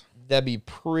 picks. That'd be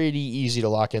pretty easy to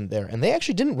lock in there. And they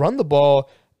actually didn't run the ball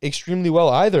extremely well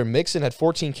either. Mixon had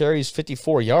 14 carries,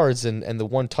 54 yards, and the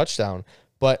 1 touchdown.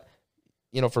 But,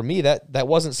 you know, for me, that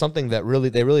wasn't something that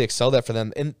they really excelled at for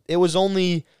them. And it was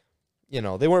only, you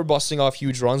know, they weren't busting off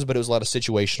huge runs, but it was a lot of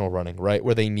situational running, right,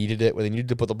 where they needed it, where they needed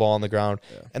to put the ball on the ground.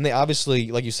 Yeah. And they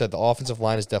obviously, like you said, the offensive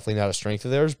line is definitely not a strength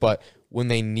of theirs, but when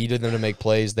they needed them to make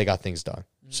plays, they got things done.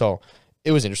 So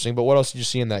it was interesting. But what else did you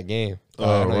see in that game?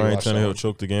 Ryan Tannehill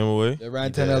choked the game away. Yeah,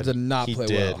 Ryan Tannehill did not play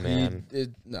well. Man.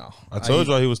 No. I told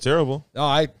y'all he was terrible. No,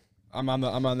 I'm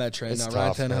on that train now.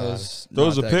 Tough, Ryan Tannehill's there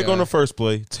was a pick on the first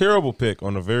play. Terrible pick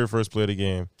on the very first play of the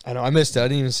game. I know. I missed it. I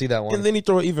didn't even see that one. And then he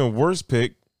threw an even worse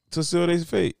pick to seal their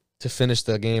fate. To finish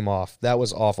the game off. That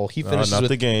was awful. He finished not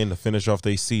the game, to finish off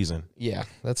their season. Yeah,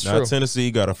 that's true. Not Tennessee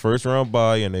got a first round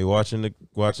bye, and they watching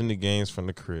the games from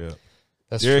the crib.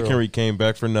 That's Derrick true. Henry came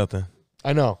back for nothing.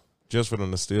 I know. Just for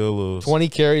them to still lose. 20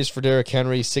 carries for Derrick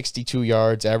Henry, 62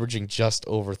 yards, averaging just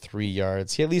over 3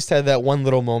 yards. He at least had that one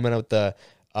little moment with the,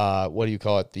 what do you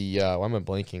call it? The, why am I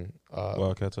blanking?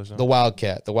 Wildcat touchdown? The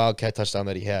Wildcat touchdown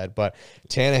that he had. But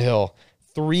Tannehill,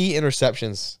 3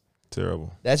 interceptions.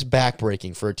 Terrible. That's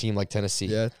backbreaking for a team like Tennessee.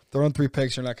 Yeah, throwing 3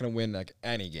 picks, you're not going to win like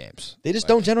any games. They just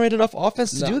don't generate enough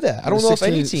offense to do that. I don't know if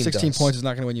any team 16 does. points is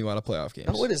not going to win you out of playoff games.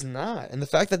 No, it is not. And the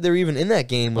fact that they're even in that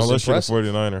game was unless impressive. you're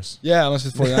the 49ers. Yeah, unless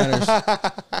it's 49ers.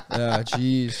 Yeah,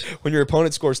 jeez. When your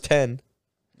opponent scores 10.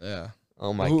 Yeah.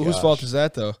 Oh, my God. Whose fault is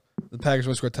that, though? The Packers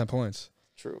only scored 10 points.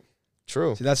 True.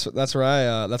 See, that's where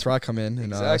I come in.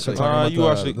 And, Exactly. You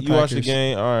watch the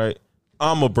game. All right.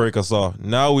 I'm going to break us off.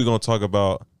 Now we're going to talk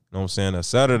about, you know what I'm saying, a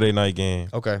Saturday night game.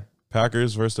 Okay.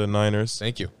 Packers versus the Niners.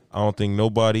 Thank you. I don't think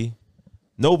nobody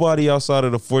outside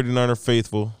of the 49er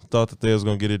faithful thought that they was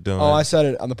going to get it done. Oh, I said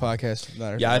it on the podcast.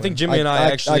 Yeah, I think Jimmy and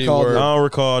I actually were. I don't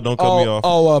recall. Don't cut me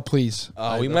off. Please.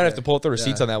 We might have to pull up the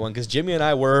receipts on that one because Jimmy and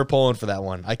I were pulling for that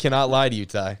one. I cannot lie to you,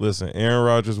 Ty. Listen, Aaron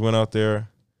Rodgers went out there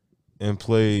and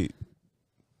played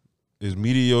as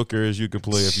mediocre as you could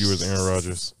play if you was Aaron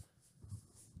Rodgers.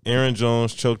 Aaron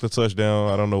Jones choked the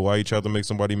touchdown. I don't know why he tried to make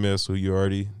somebody miss who you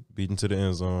already beaten to the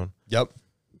end zone. Yep.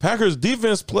 Packers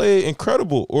defense played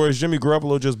incredible, or is Jimmy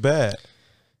Garoppolo just bad?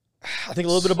 I think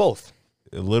a little bit of both.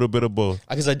 A little bit of both.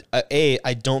 Because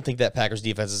I don't think that Packers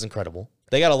defense is incredible.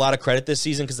 They got a lot of credit this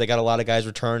season because they got a lot of guys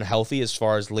return healthy as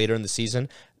far as later in the season.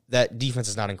 That defense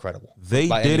is not incredible. They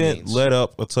didn't let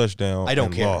up a touchdown. I don't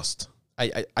and care. Lost.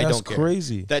 I That's don't care.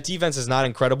 crazy. That defense is not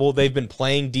incredible. They've been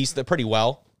playing pretty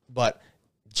well, but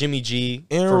Jimmy G,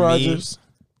 Aaron Rodgers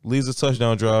leads a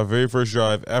touchdown drive, very first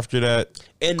drive. After that,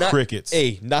 crickets.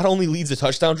 Not only leads a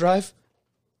touchdown drive,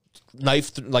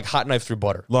 hot knife through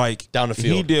butter. Like, down the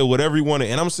field. He did whatever he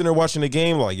wanted. And I'm sitting there watching the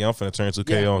game like, I'm finna turn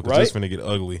 2K on because it's finna get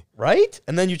ugly. Right?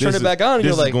 And then you turn it back on and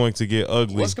you're like, this is going to get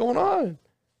ugly. What's going on?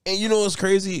 And you know what's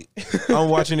crazy? I'm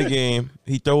watching the game.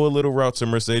 He throw a little route to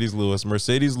Mercedes Lewis.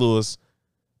 Mercedes Lewis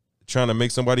trying to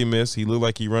make somebody miss. He looked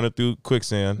like he running through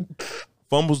quicksand.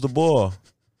 Fumbles the ball.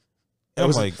 That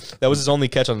was his only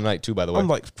catch on the night too, by the way. I'm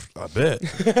like, I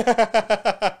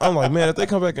bet. I'm like, man, if they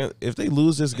come back and if they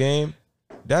lose this game,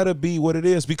 that'll be what it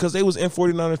is because they was in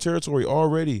 49er territory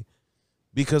already.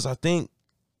 Because I think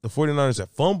the 49ers had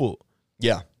fumbled.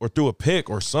 Yeah. Or threw a pick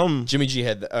or some. Jimmy G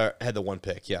had the one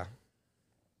pick, yeah.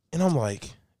 And I'm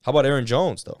like. How about Aaron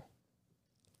Jones, though?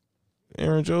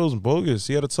 Aaron Jones, bogus.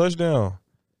 He had a touchdown.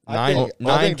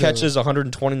 Nine catches,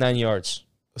 129 yards.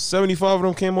 75 of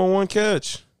them came on one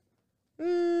catch.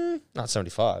 Not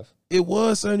 75. It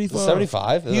was 75.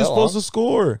 75? He was supposed to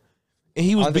score. And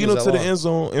he was beating up to the end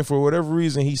zone, and for whatever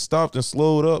reason, he stopped and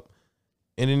slowed up,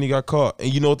 and then he got caught.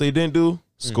 And you know what they didn't do?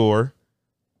 Score.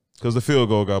 because the field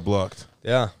goal got blocked.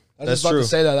 Yeah, I was that's just about true. to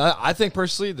say that. I think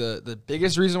personally, the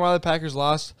biggest reason why the Packers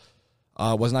lost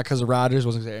was not because of Rodgers,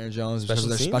 wasn't because of Aaron Jones, it was because of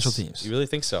their special teams. You really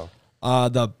think so?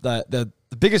 The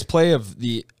biggest play of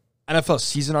the NFL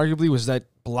season, arguably, was that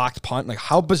blocked punt. Like,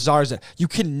 how bizarre is that? You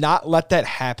cannot let that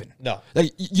happen. No.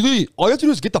 Like, you literally, all you have to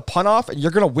do is get the punt off, and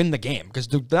you're gonna win the game because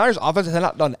the Niners' offense has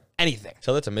not done anything.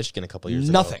 Tell that to Michigan a couple years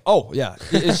ago. Nothing. Oh yeah,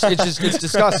 it's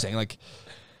disgusting. Like,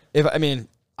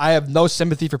 I have no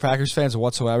sympathy for Packers fans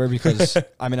whatsoever because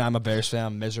I'm a Bears fan.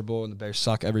 I'm miserable, and the Bears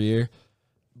suck every year.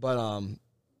 But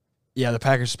yeah, the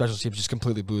Packers special teams just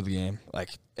completely blew the game. Like,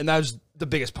 and that was the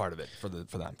biggest part of it for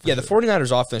them. Yeah, the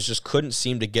 49ers offense just couldn't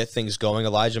seem to get things going.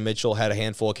 Elijah Mitchell had a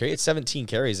handful of carries. He had 17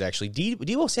 carries, actually.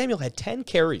 Deebo Samuel had 10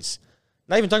 carries.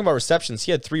 Not even talking about receptions.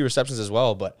 He had 3 receptions as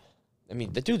well. But, I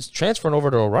mean, the dude's transferring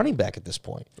over to a running back at this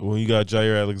point. When you got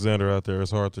Jair Alexander out there,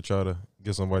 it's hard to try to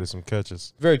get somebody some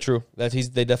catches. Very true. They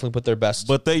definitely put their best.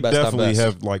 But they best on definitely best.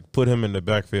 have, like, put him in the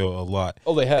backfield a lot.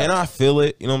 Oh, they have. And I feel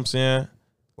it. You know what I'm saying?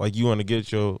 Like, you want to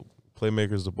get your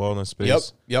playmakers the ball in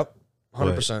space. Yep.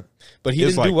 100%. But he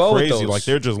It's didn't like do well crazy. with those. Like,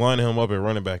 they're just lining him up at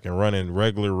running back and running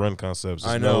regular run concepts.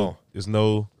 I know. There's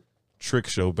no trick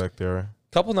show back there.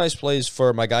 Couple nice plays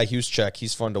for my guy Juszczyk.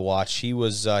 He's fun to watch. He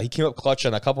came up clutch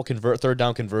on a couple third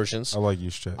down conversions. I like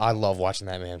Juszczyk. I love watching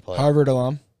that man play. Harvard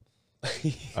alum,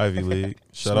 Ivy League.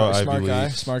 Shout out Ivy smart League. guy,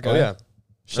 smart guy. Oh yeah.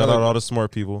 Shout out all the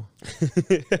smart people.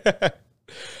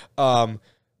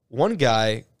 One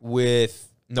guy with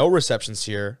no receptions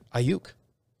here, Ayuk.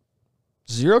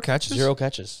 0 catches. 0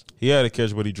 catches. He had a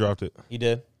catch, but he dropped it. He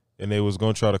did. And they was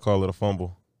going to try to call it a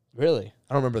fumble. Really?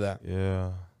 I don't remember that.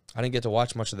 Yeah. I didn't get to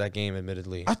watch much of that game,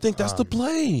 admittedly. I think that's the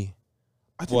play.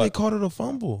 I think what? they called it a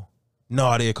fumble.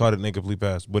 No, they called it an incomplete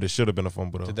pass, but it should have been a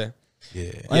fumble, though. Did they?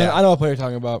 Yeah. Yeah. I know what player you're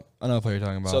talking about.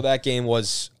 So that game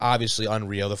was obviously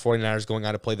unreal. The 49ers going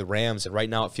out to play the Rams, and right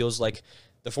now it feels like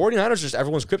the 49ers are just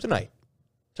everyone's kryptonite.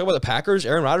 Talk about the Packers.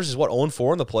 Aaron Rodgers is,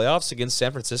 0-4 in the playoffs against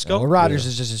San Francisco? Well, Rodgers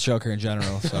is just a joker in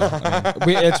general. So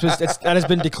that has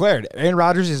been declared. Aaron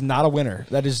Rodgers is not a winner.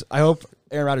 That is. I hope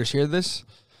Aaron Rodgers hears this.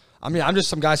 I mean, I'm just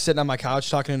some guy sitting on my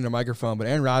couch talking into a microphone, but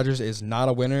Aaron Rodgers is not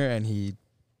a winner, and he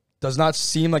does not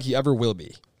seem like he ever will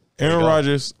be. Aaron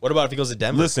Rodgers. What about if he goes to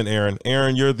Denver? Listen, Aaron.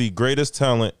 Aaron, you're the greatest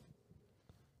talent.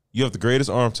 You have the greatest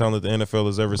arm talent the NFL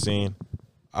has ever seen.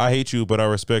 I hate you, but I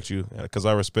respect you because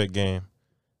I respect game.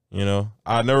 You know,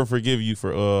 I never forgive you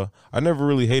for I never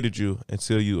really hated you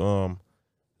until you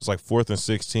it's like 4th and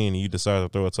 16 and you decided to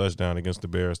throw a touchdown against the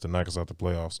Bears to knock us out the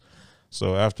playoffs.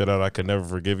 So after that, I could never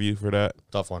forgive you for that.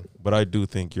 Tough one. But I do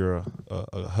think you're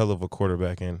a hell of a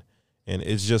quarterback, and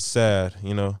it's just sad,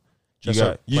 you know. You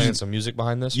playing some music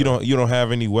behind this? You don't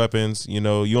have any weapons, you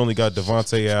know. You only got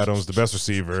Devontae Adams, the best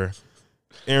receiver.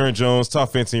 Aaron Jones,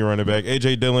 top 15 running back.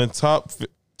 AJ Dillon, top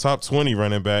 20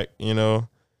 running back, you know.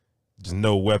 Just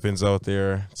no weapons out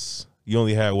there. You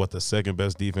only had, the second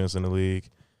best defense in the league,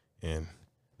 and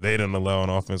they didn't allow an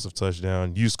offensive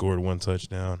touchdown. You scored 1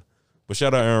 touchdown. But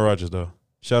shout out Aaron Rodgers, though.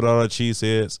 Shout out all the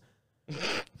cheeseheads.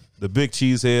 The big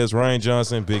cheeseheads. Ryan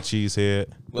Johnson, big cheesehead.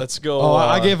 Let's go. Oh,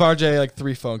 I gave RJ like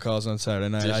 3 phone calls on Saturday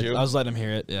night. Did you? I was letting him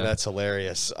hear it. Yeah. That's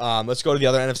hilarious. Let's go to the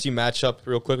other NFC matchup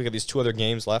real quick. We got these 2 other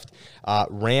games left.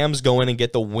 Rams go in and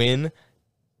get the win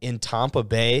in Tampa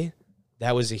Bay.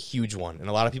 That was a huge one, and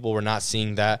a lot of people were not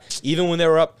seeing that. Even when they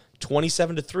were up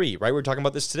 27-3, right? We were talking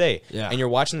about this today. Yeah. And you're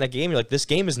watching that game, you're like, this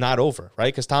game is not over,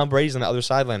 right? Because Tom Brady's on the other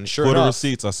sideline. And sure For the enough,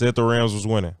 receipts, I said the Rams was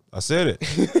winning. I said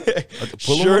it.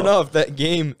 sure enough, that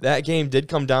game did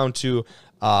come down to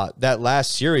that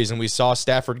last series, and we saw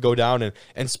Stafford go down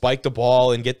and spike the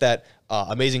ball and get that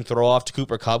amazing throw off to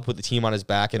Cooper Kupp, put the team on his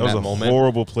back in That was that a moment.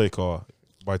 horrible play call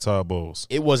by Todd Bowles.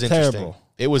 It was interesting. Terrible.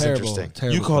 It was Terrible. interesting.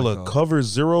 Terrible You call play a call. cover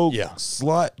 0 Yeah.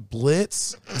 slot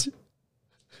blitz?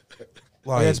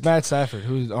 Yeah, it's Matt Stafford,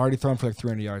 who's already thrown for like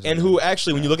 300 yards. And who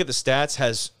actually, when you look at the stats,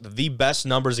 has the best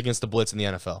numbers against the blitz in the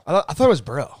NFL. I thought it was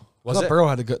Burrow. Was I thought it? Burrow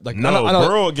had a good No, I know,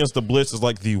 Burrow against the blitz is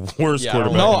like the worst Yeah, I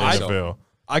don't quarterback know. in the NFL.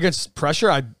 against pressure.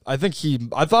 I'm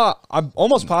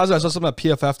almost positive. I saw something at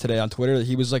PFF today on Twitter that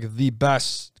he was like the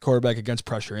best quarterback against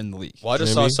pressure in the league. Well, I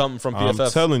just Jimmy, saw something from I'm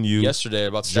PFF telling you, yesterday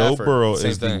about Joe Stafford. Burrow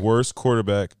Same is thing. the worst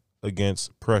quarterback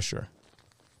against pressure.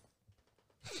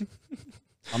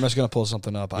 I'm just gonna pull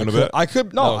something up. gonna bet? I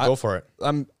could No, go for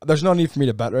it. There's no need for me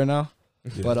to bet right now.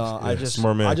 Yeah, But yeah, I just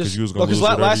smart man, I 'cause just you was gonna because lose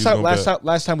whatever last you time was gonna bet.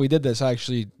 last time we did this, I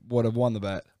actually would have won the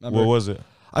bet. Remember? What was it?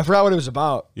 I forgot what it was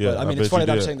about. Yeah, but, I I mean, bet it's funny you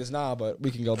that I'm did. saying this now, but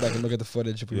we can go back and look at the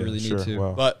footage if we Yeah, really sure. need to.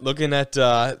 Wow. But looking at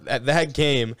that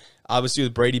game, obviously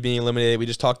with Brady being eliminated, we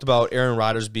just talked about Aaron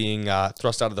Rodgers being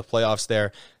thrust out of the playoffs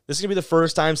there. This is going to be the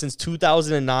first time since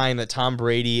 2009 that Tom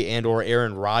Brady and or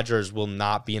Aaron Rodgers will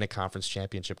not be in a conference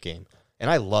championship game. And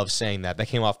I love saying that. That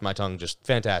came off my tongue just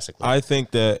fantastically. I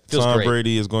think that Feels Tom great.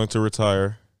 Brady is going to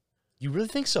retire. You really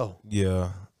think so? Yeah.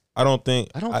 I don't think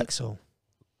so.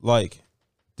 like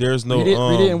there's no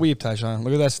read it and weep, Tyshawn.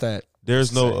 Look at that stat.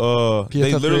 there's no PFF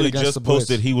they grade literally against just the Blitz.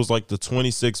 posted he was like the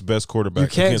 26th best quarterback. You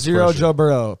can't against zero pressure. Joe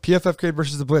Burrow. PFF grade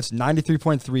versus the Blitz,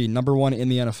 93.3, number 1 in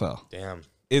the NFL. Damn.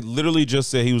 It literally just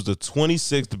said he was the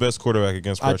 26th best quarterback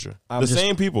against pressure. I'm the just-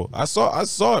 same people. I saw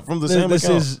it from the same This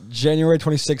account. is January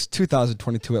 26,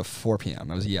 2022 at 4 p.m.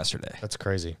 That was yesterday. That's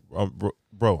crazy.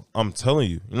 Bro, I'm telling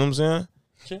you. You know what I'm saying?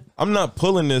 Sure. I'm not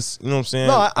pulling this, you know what I'm saying,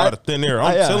 No, out of thin air.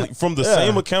 I'm yeah. telling you from the Yeah.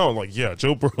 same account, like, yeah,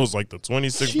 Joe Burrow's like the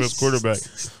 26th best quarterback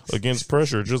against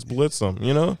pressure. Just blitz them,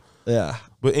 you know? Yeah.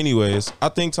 But anyways, I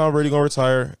think Tom Brady gonna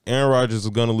retire. Aaron Rodgers is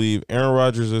gonna leave. Aaron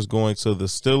Rodgers is going to the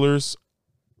Steelers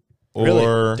or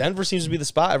Really? Denver seems to be the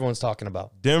spot everyone's talking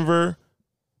about. Denver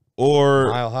or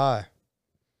Mile high.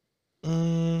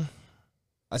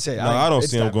 I say no, I don't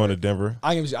it's see him Denver. going to Denver.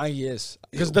 I think he is.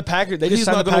 Because the Packers, they just He's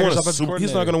signed not the gonna Packers win up as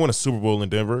he's not gonna win a Super Bowl in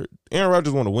Denver. Aaron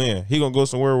Rodgers want to win. He gonna go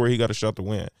somewhere where he got a shot to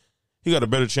win. He got a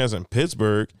better chance in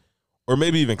Pittsburgh or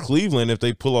maybe even Cleveland if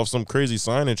they pull off some crazy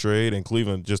signing trade and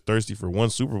Cleveland just thirsty for one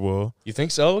Super Bowl. You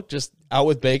think so? Just out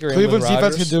with Baker and Cleveland's with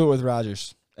defense Rodgers? could do it with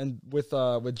Rodgers and with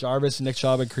Jarvis and Nick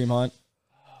Chubb and Kareem Hunt.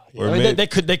 Or I mean, may- they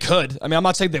could. I mean, I'm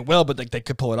not saying they will, but they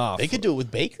could pull it off. They could do it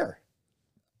with Baker.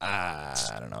 I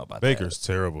don't know about Baker's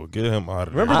terrible. Get him out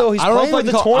of there. Remember though, he's I don't know playing if I with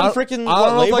can the call- torn I freaking don't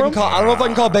know if I can labrum. call. I don't know if I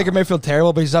can call Baker Mayfield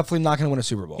terrible, but he's definitely not going to win a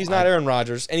Super Bowl. He's not Aaron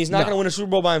Rodgers, and he's not No. going to win a Super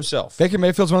Bowl by himself. Baker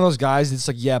Mayfield's one of those guys. It's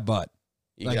like, yeah, but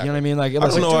like, you know what I mean? Like, I don't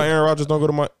listen, know why Aaron Rodgers don't go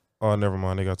to my. Oh, never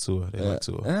mind. They got Tua. They like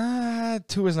Tua.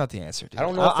 Two is not the answer. Dude. I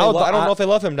don't know. If I don't know if they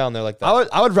love him down there like that.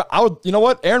 I would. You know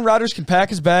what? Aaron Rodgers can pack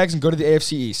his bags and go to the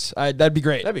AFC East. That'd be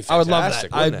great. That'd be I would love fantastic,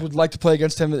 that. I wouldn't it? would like to play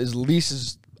against him as least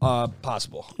as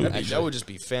possible. that would just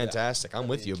be fantastic. I'm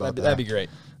with you about That'd be great.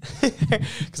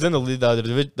 Because then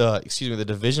the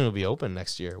division will be open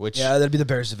next year. Which Yeah, that'd be the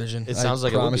Bears division. It sounds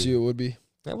like it would promise be. you it would be.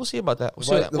 yeah, we'll see about that.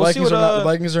 The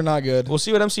Vikings are not good. We'll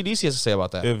see what MCDC has to say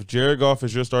about that. If Jared Goff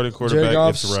is your starting Jared quarterback,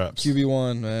 Goff's it's wraps.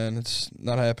 QB1, man. It's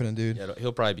not happening, dude. Yeah,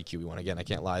 he'll probably be QB1 again. I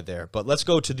can't lie there. But let's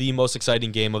go to the most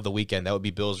exciting game of the weekend. That would be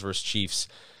Bills versus Chiefs.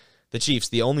 The Chiefs,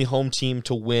 the only home team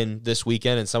to win this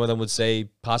weekend, and some of them would say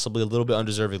possibly a little bit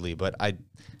undeservedly. But I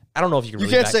don't know if you can. You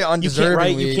really can't back, say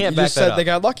undeservedly. You can't, right? You can't back just that said up. they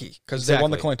got lucky because they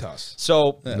won the Exactly. coin toss.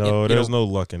 So No, there's no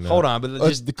luck in that. Hold on, but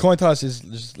just The coin toss is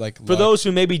just like for those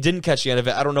who maybe didn't catch the end of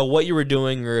it, I don't know what you were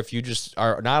doing or if you just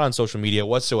are not on social media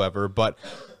whatsoever, but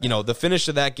the finish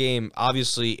of that game,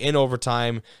 obviously in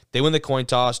overtime, they win the coin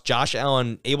toss. Josh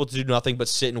Allen able to do nothing but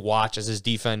sit and watch as his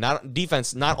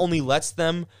defense not only lets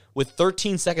them with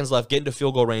 13 seconds left get into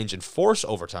field goal range and force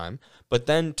overtime, but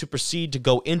then to proceed to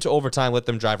go into overtime, let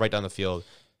them drive right down the field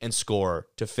and score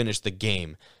to finish the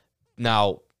game.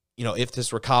 Now, if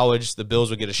this were college, the Bills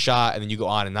would get a shot, and then you go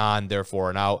on, therefore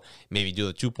and out, maybe do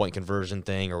the 2-point conversion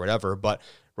thing or whatever. But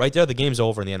right there, the game's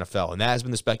over in the NFL, and that has been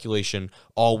the speculation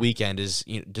all weekend is,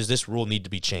 does this rule need to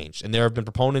be changed? And there have been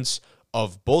proponents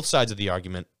of both sides of the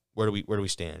argument. Where do we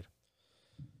stand?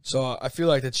 So I feel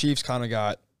like the Chiefs kind of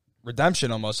got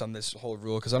redemption almost on this whole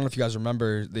rule because I don't know if you guys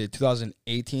remember the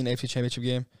 2018 AFC Championship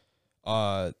game.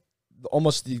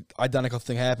 Almost the identical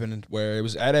thing happened where it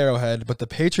was at Arrowhead, but the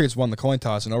Patriots won the coin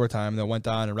toss in overtime. They went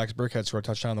down and Rex Burkhead scored a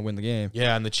touchdown to win the game.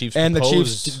 Yeah, and the Chiefs The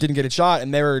Chiefs didn't get a shot,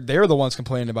 and they were the ones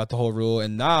complaining about the whole rule.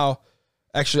 And now,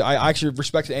 actually, I actually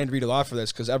respected Andy Reid a lot for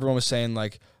this because everyone was saying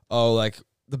like, oh, like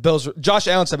the Bills. Josh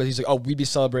Allen said, but he's like, oh, we'd be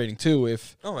celebrating too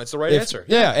if. Oh, that's the right answer.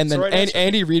 Yeah, and it's then the right answer.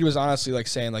 Andy Reid was honestly like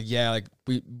saying like, yeah, like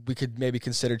we could maybe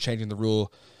consider changing the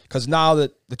rule because now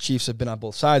that the Chiefs have been on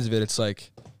both sides of it, it's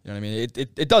like. You know what I mean?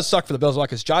 It does suck for the Bills a lot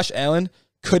because Josh Allen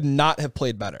could not have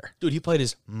played better. Dude, he played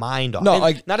his mind off. No, And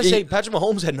like, not to say Patrick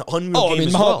Mahomes had an unreal Oh, game I mean,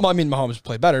 as well. Mahomes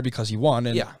played better because he won.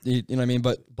 And Yeah. you know what I mean?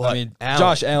 But I mean, Allen-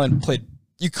 Josh Allen played.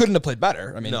 You couldn't have played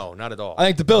better. I mean, No, not at all. I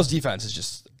think the Bills' defense is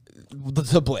just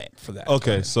the blame for that.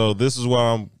 Okay, so this is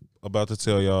why I'm about to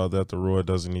tell y'all that the rule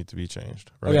doesn't need to be changed.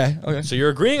 Right? Okay. So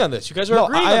you're agreeing on this. You guys are No,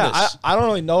 agreeing on this. I don't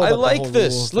really know. I about the like whole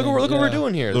this. rule Look thing. what we're Yeah.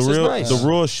 doing here. This is nice. The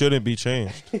rule shouldn't be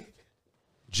changed.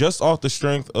 Just off the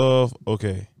strength of,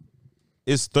 okay,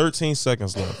 it's 13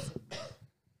 seconds left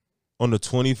on the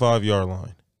 25-yard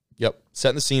line. Yep.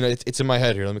 Setting the scene. It's in my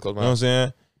head here. Let me close You my know what I'm eyes.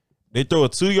 saying? They throw a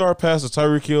 2-yard pass to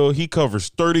Tyreek Hill. He covers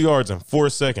 30 yards in 4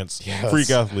 seconds. Yes. Freak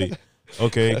athlete.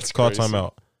 Okay, That's call crazy.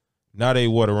 timeout. Now they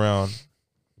around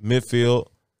midfield.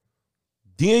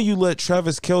 Then you let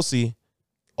Travis Kelce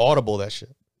Audible that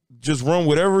shit. just run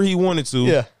whatever he wanted to.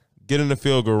 Yeah. Get in the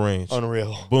field goal range.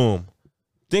 Unreal. Boom.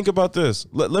 think about this.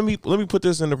 Let me put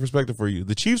this into perspective for you.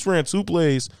 The Chiefs ran 2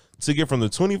 plays to get from the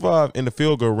 25 in the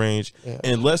field goal range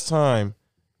in less time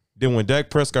than when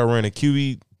Dak Prescott ran a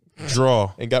QB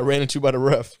draw and got ran into by the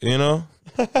ref. You know,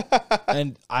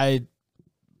 and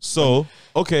So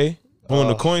okay, won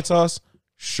the coin toss.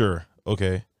 Sure,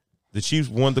 okay. The Chiefs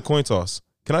won the coin toss.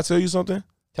 Can I tell you something?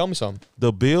 Tell me something.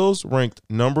 The Bills ranked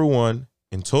number 1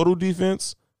 in total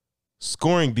defense,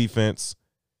 scoring defense,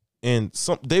 and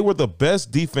they were the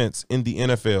best defense in the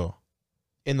NFL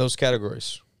in those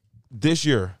categories this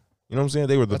year. You know what I'm saying?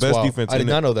 They were the That's best wild. defense. I did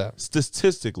not know that.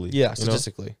 Statistically. Yeah,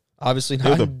 statistically. Obviously not.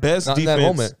 They're the best not in that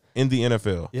defense moment. in the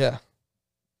NFL. Yeah.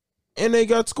 And they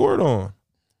got scored on.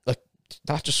 Like,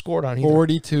 not just scored on either.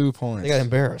 42 points. They got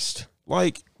embarrassed.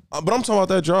 Like, but I'm talking about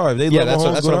that drive. They let that's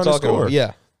Mahomes what go I'm down and talking score. about.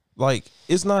 Yeah. Like,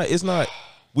 it's not,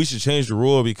 we should change the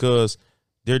rule because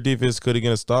their defense could have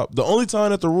gotten a stop. The only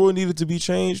time that the rule needed to be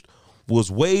changed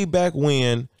was way back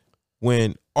when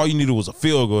all you needed was a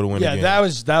field goal to win the game. that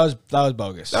was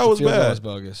bogus. That was The field goal bad. was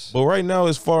bogus. But right now,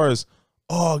 as far as,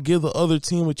 give the other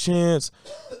team a chance,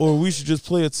 or we should just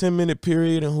play a 10-minute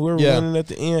period and whoever winning at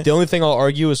the end. The only thing I'll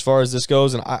argue as far as this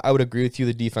goes, and I would agree with you,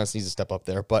 the defense needs to step up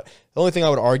there. But the only thing I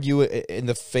would argue in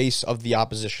the face of the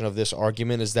opposition of this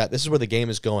argument is that this is where the game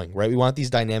is going, right? We want these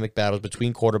dynamic battles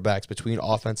between quarterbacks, between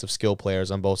offensive skill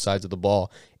players on both sides of the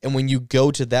ball. And when you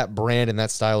go to that brand and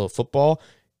that style of football,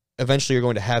 eventually you're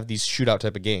going to have these shootout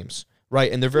type of games, right?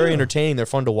 And they're very entertaining. They're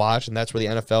fun to watch, and that's where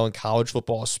the NFL and college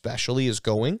football especially is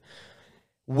going.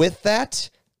 With that,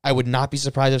 I would not be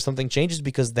surprised if something changes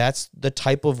because that's the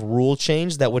type of rule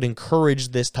change that would encourage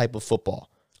this type of football,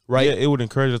 right? Yeah, it would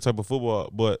encourage that type of football,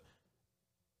 but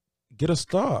get a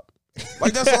stop.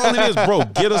 Like, that's all it is, bro.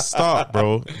 Get a stop,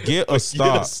 bro. Get a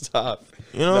stop. Get a stop.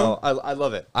 You know? No, I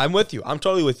love it. I'm with you. I'm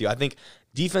totally with you. I think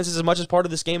defense is as much as part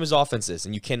of this game as offense is,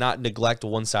 and you cannot neglect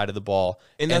one side of the ball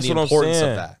And that's the what I'm importance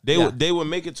saying. of that. They would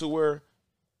make it to where,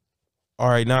 all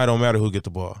right, now it don't matter who get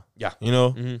the ball. Yeah. You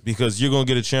know? Because you're going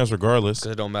to get a chance regardless.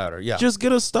 Because it don't matter. Yeah. Just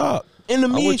get a stop. And to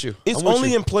me, with you. it's I'm with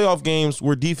only you. in playoff games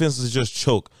where defenses just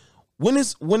choke. When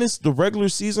it's the regular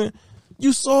season,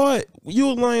 you saw it. You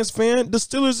a Lions fan. The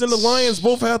Steelers and the Lions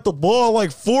both had the ball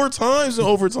like 4 times in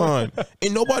overtime,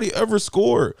 and nobody ever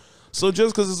scored. So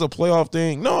just because it's a playoff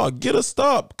thing, no, get a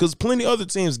stop. Because plenty other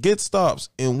teams get stops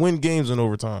and win games in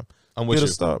overtime. I'm with Get you.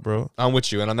 a stop, bro. I'm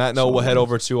with you. And on that note, we'll head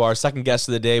over to our second guest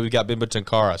of the day. We've got Bimba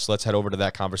Tenkara. So let's head over to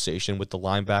that conversation with the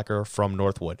linebacker from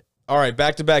Northwood. All right,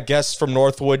 back-to-back guests from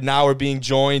Northwood. Now we're being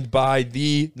joined by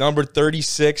the number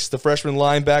 36, the freshman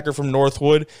linebacker from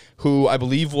Northwood, who I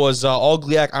believe was all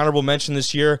GLIAC honorable mention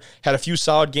this year. Had a few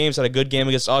solid games, had a good game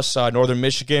against us, Northern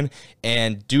Michigan.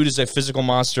 And dude is a physical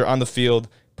monster on the field.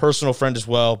 Personal friend as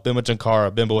well, Bimba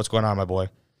Tenkara. Bimba, what's going on, my boy?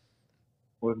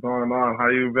 What's going on? How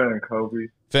you been, Kobe?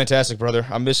 Fantastic, brother.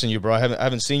 I'm missing you, bro. I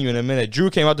haven't seen you in a minute. Drew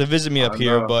came out to visit me up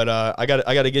here, but I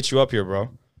got to get you up here, bro.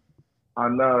 I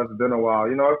know it's been a while.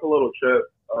 You know, it's a little trip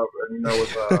up, and you know, with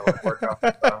workouts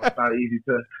and stuff, it's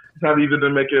not easy to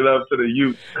make it up to the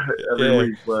youth every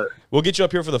week. But we'll get you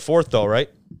up here for the 4th, though, right?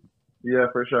 Yeah,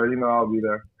 for sure. You know, I'll be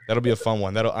there. That'll be a fun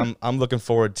one. I'm looking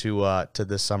forward to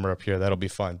this summer up here. That'll be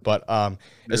fun. But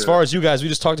as far as you guys, we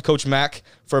just talked to Coach Mack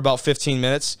for about 15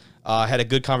 minutes. Had a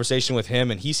good conversation with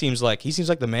him, and he seems like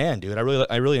the man, dude.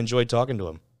 I really enjoyed talking to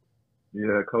him.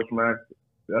 Yeah, Coach Mack,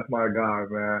 that's my guy,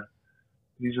 man.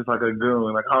 He's just like a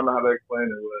goon. Like, I don't know how to explain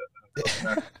it, but Coach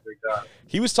Mack's a big guy.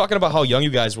 He was talking about how young you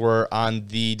guys were on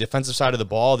the defensive side of the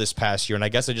ball this past year, and I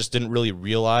guess I just didn't really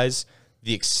realize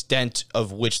the extent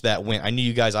of which that went. I knew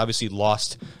you guys obviously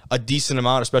lost a decent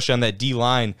amount, especially on that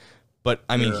D-line. But,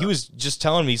 I mean, he was just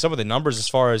telling me some of the numbers as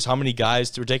far as how many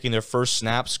guys were taking their first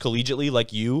snaps collegiately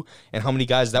like you and how many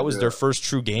guys that was their first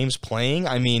true games playing.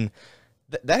 I mean,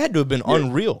 that had to have been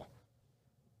unreal.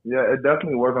 Yeah, it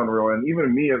definitely was unreal. And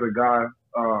even me as a guy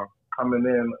coming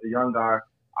in, a young guy,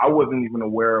 I wasn't even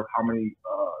aware of how many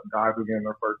guys were getting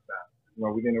their first snaps. You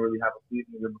know, we didn't really have a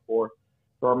season the year before.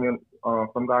 So, I mean,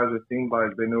 some guys just seemed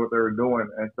like they knew what they were doing.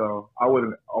 And so I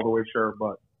wasn't all the way sure.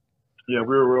 But, yeah, we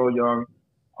were real young.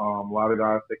 A lot of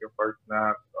guys taking first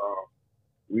snaps.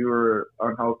 We were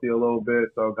unhealthy a little bit,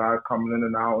 so guys coming in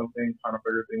and out and things, trying to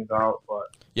figure things out. But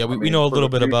yeah, we know a little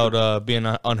bit about being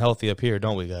unhealthy up here,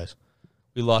 don't we, guys?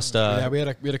 We lost. Yeah, we had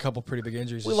a couple pretty big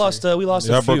injuries. We lost. We lost.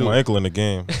 Yeah, a I broke few. my ankle in the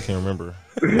game. I can't remember.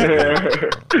 yeah.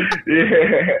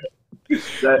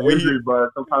 That injury,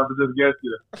 but sometimes it just gets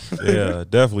you. Yeah,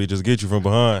 definitely just get you from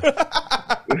behind.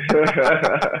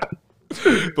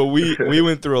 But we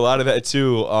went through a lot of that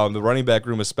too, the running back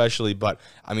room especially. But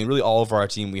I mean, really, all of our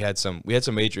team we had some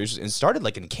major issues, and it started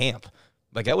like in camp.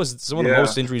 Like that was some of the Yeah.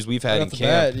 most injuries we've had Right in off the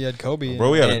camp. bat, you had Kobe.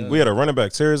 Bro, And- we had a running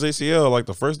back tear his ACL like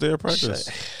the first day of practice.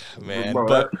 Man, Bro,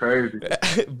 but that's crazy.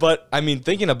 but I mean,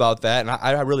 thinking about that, and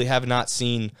I really have not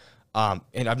seen,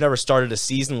 and I've never started a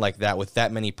season like that with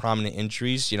that many prominent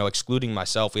injuries. You know, excluding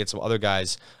myself, we had some other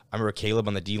guys. I remember Caleb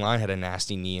on the D line had a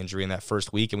nasty knee injury in that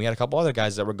first week, and we had a couple other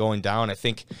guys that were going down. I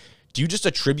think. Do you just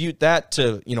attribute that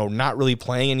to, you know, not really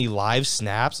playing any live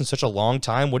snaps in such a long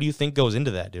time? What do you think goes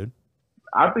into that, dude?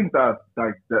 I think that's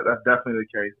definitely the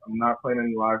case. I'm not playing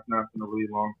any live snaps in a really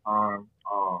long time.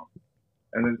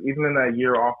 And even in that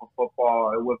year off of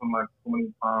football, it wasn't like so many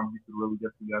times you could really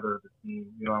get together as a team.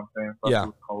 You know what I'm saying? Especially Yeah.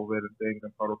 with COVID and things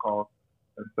and protocols.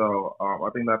 And so I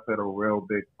think that played a real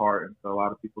big part into a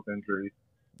lot of people's injuries.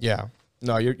 Yeah.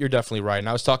 No, you're definitely right. And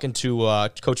I was talking to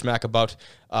Coach Mack about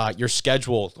your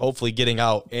schedule, hopefully getting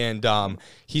out, and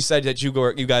he said that you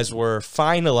guys were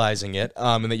finalizing it,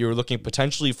 and that you were looking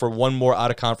potentially for one more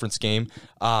out of conference game.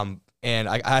 And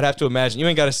I'd have to imagine you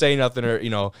ain't got to say nothing or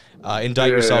indict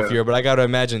yourself here, but I got to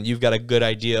imagine you've got a good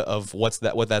idea of what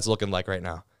that's looking like right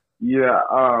now. Yeah,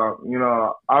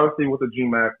 obviously with the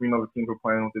GMAC, we know the teams are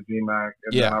playing with the GMAC,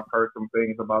 and Yeah. then I've heard some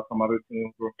things about some other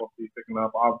teams who are supposed to be picking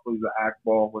up. Obviously the ACT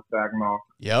ball with Saginaw.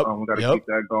 Yep. We got to keep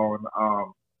that going.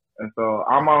 And so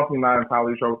I'm honestly not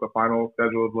entirely sure what the final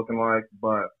schedule is looking like,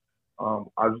 but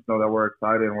I just know that we're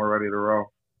excited and we're ready to roll.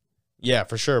 Yeah,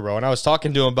 for sure, bro. And I was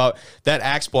talking to him about that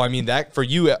Axe Bowl. I mean, that for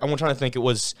you, I'm trying to think. It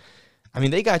was, I mean,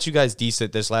 they got you guys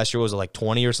decent this last year. Was it like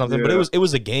 20 or something? But Yeah. it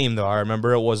was a game though. I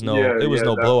remember it was no definitely.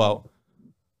 blowout.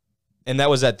 And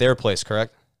that was at their place,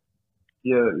 correct?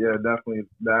 Yeah, definitely.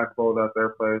 The ACT Bowl is at their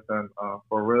place, and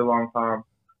for a really long time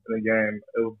in the game,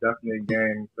 it was definitely a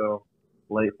game until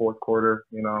late fourth quarter,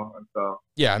 and so.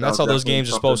 Yeah, and That that's was how those definitely games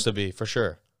are supposed to be, for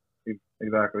sure.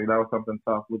 Exactly. That was something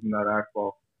tough losing that ACT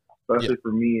Bowl. Especially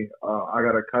for me, I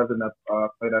got a cousin that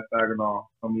played at Saginaw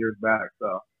some years back, so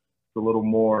it's a little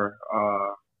more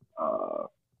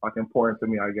like important to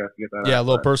me, I guess, to get that. Yeah, a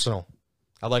little aspect. personal.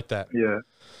 I like that. Yeah.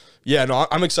 Yeah, no,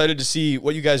 I'm excited to see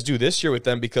what you guys do this year with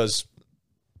them because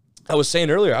I was saying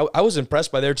earlier, I was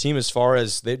impressed by their team as far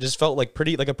as they just felt like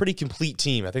a pretty complete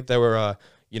team. I think they were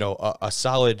a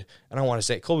solid. I don't want to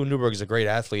say Colby Newberg is a great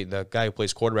athlete. The guy who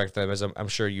plays quarterback for them, as I'm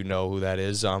sure you know who that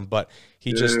is. But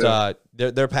he just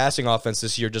their passing offense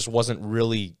this year just wasn't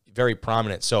really very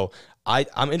prominent. So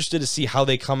I'm interested to see how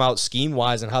they come out scheme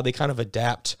wise and how they kind of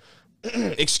adapt.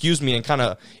 Excuse me, and kind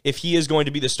of if he is going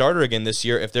to be the starter again this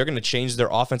year, if they're going to change their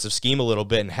offensive scheme a little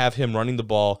bit and have him running the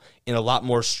ball in a lot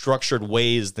more structured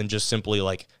ways than just simply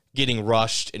like getting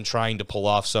rushed and trying to pull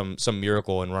off some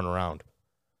miracle and run around.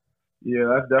 Yeah,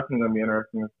 that's definitely going to be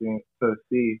interesting to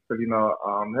see because,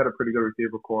 they had a pretty good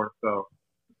receiver core. So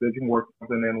if they can work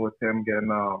something in with him getting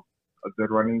a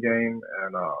good running game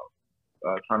and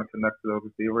trying to connect to those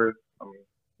receivers, I mean,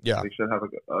 Yeah, they should have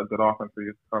a good offense for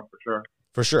years to come for sure.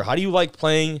 for sure. How do you like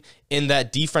playing in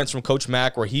that defense from Coach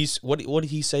Mack where he's what did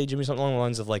he say, Jimmy? Something along the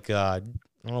lines of like I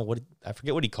don't know I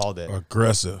forget what he called it.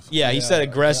 Aggressive. Yeah, he said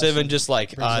aggressive and just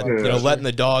like letting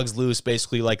the dogs loose,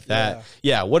 basically like that.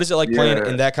 Yeah, what is it like playing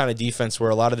in that kind of defense where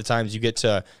a lot of the times you get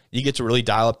to really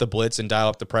dial up the blitz and dial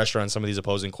up the pressure on some of these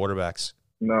opposing quarterbacks?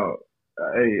 No,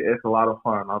 hey, it's a lot of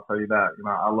fun. I'll tell you that.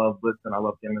 I love blitzing. I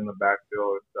love getting in the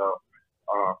backfield. So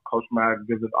Coach Mack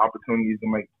gives us opportunities to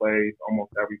make plays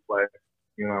almost every play.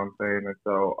 You know what I'm saying? And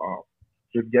so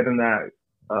just getting that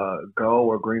go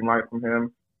or green light from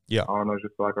him. Yeah. I don't know,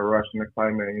 just like a rush and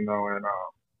excitement, and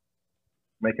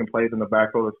making plays in the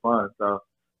backfield is fun. So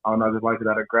I don't know, just like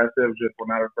that aggressive, just we're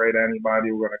not afraid of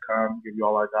anybody. We're going to come, give you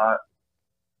all I got.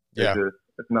 Yeah.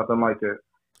 It's nothing like it.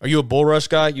 Are you a bull rush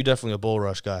guy? You're definitely a bull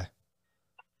rush guy.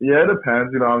 Yeah, it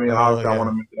depends. Obviously yeah. I want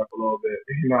to mix it up a little bit.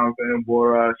 You know what I'm saying? Bull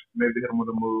rush, maybe hit him with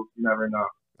a move. You never know.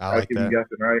 I like keep that. you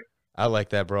guessing, right? I like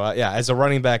that, bro. Yeah, as a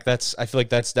running back, I feel like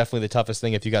that's definitely the toughest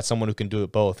thing if you got someone who can do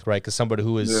it both, right? Because somebody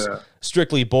who is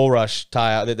strictly bull rush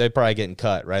tie, they're probably getting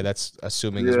cut, right? That's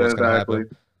assuming is what's going to happen.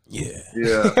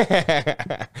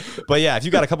 Yeah. But yeah, if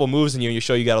you got a couple moves in you and you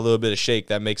show you got a little bit of shake,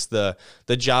 that makes the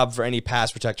job for any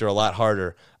pass protector a lot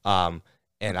harder. And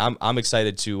I'm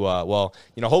excited to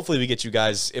hopefully we get you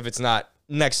guys, if it's not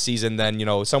next season, then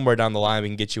somewhere down the line we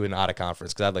can get you in out of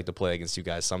conference because I'd like to play against you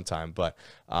guys sometime. But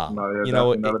that'll be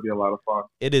a lot of fun.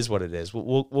 It is what it is.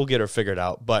 We'll get her figured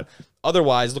out. But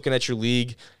otherwise, looking at your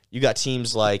league, you got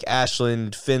teams like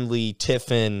Ashland, Findlay,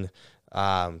 Tiffin.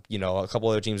 A couple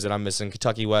other teams that I'm missing: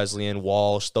 Kentucky Wesleyan,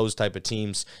 Walsh, those type of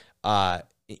teams.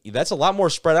 That's a lot more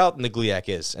spread out than the GLIAC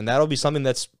is, and that'll be something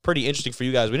that's pretty interesting for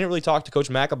you guys. We didn't really talk to Coach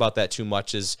Mack about that too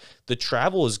much. Is the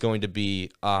travel is going to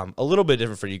be a little bit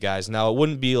different for you guys. Now, it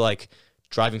wouldn't be like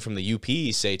driving from the UP,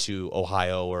 say, to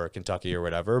Ohio or Kentucky or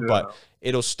whatever. Yeah. But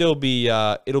it'll still be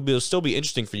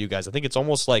interesting for you guys. I think it's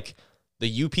almost like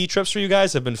the UP trips for you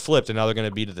guys have been flipped, and now they're going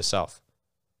to be to the South.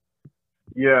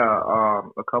 Yeah,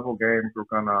 a couple games we're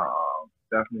gonna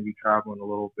definitely be traveling a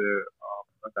little bit,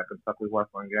 like that Kentucky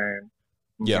Westland game,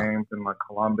 some Yeah. games in like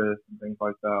Columbus and things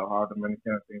like that, Ohio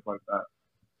Dominican and things like that.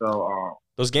 So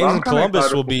Those games I'm in kinda Columbus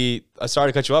excited will be. Sorry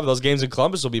to cut you off. But those games in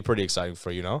Columbus will be pretty exciting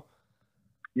for you, know?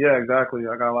 yeah, exactly.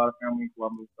 I got a lot of family in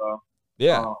Columbus, so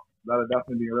Yeah. that'll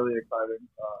definitely be really exciting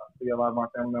to get a lot of my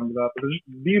family members up. Because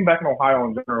just being back in Ohio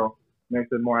in general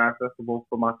makes it more accessible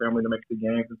for my family to make the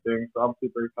games and things. So I'm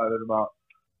super excited about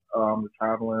the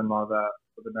traveling and all that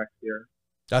for the next year.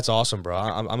 That's awesome, bro.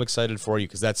 I'm excited for you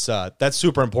because that's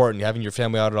super important. Having your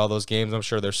family out at all those games, I'm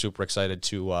sure they're super excited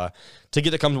to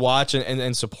get to come watch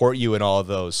and support you in all of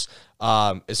those.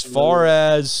 As far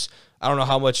as I don't know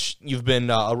how much you've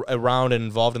been around and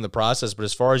involved in the process, but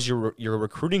as far as your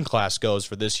recruiting class goes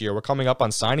for this year, we're coming up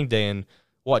on signing day in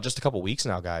just a couple weeks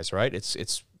now, guys. Right?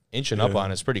 It's inching up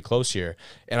on. It's pretty close here,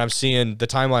 and I'm seeing the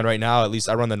timeline right now. At least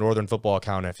I run the Northern Football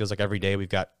account, and it feels like every day we've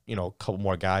got a couple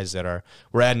more guys that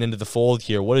we're adding into the fold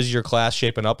here. What is your class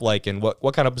shaping up like, and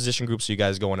what kind of position groups are you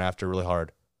guys going after really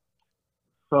hard?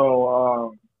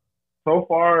 So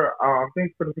far, I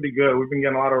think it's been pretty good. We've been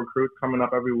getting a lot of recruits coming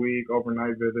up every week,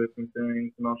 overnight visits and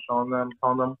things, telling them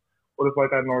what it's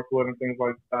like at Northwood and things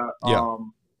like that. Yeah.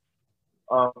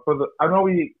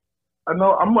 I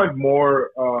know I'm like more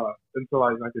into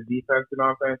like the defense, you know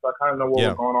what I'm saying? So I kind of know what Yeah.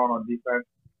 was going on defense.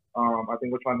 I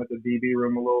think we're trying to hit the DB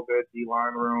room a little bit,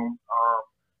 D-line room.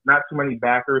 Not too many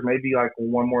backers, maybe like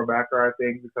one more backer, I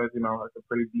think, because, it's a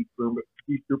pretty deep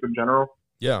group in general.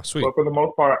 Yeah, sweet. But for the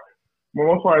most part,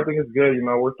 I think it's good.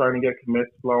 We're starting to get commits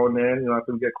flowing in, as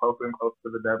we get closer and closer to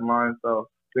the deadline. So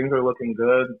things are looking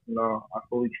good. I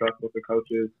fully trust what the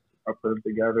coaches are putting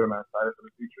together, and I'm excited for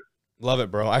the future. Love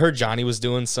it, bro. I heard Johnny was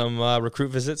doing some recruit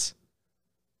visits.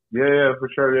 Yeah, for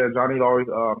sure. Yeah, Johnny's always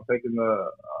taking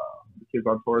the kids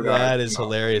on tour guides. That is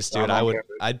hilarious, dude. campus.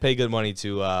 I'd pay good money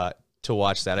to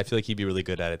watch that. I feel like he'd be really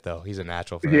good at it, though. He's a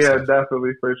natural for that Yeah, stuff.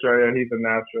 definitely, for sure. Yeah, he's a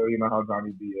natural. You know how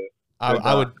Johnny B is.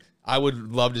 I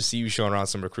would love to see you showing around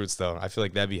some recruits, though. I feel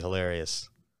like that'd be hilarious.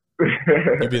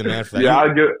 You'd be the man for that.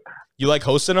 Yeah, You like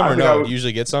hosting them or no? You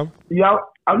usually get some? Yeah,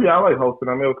 I like hosting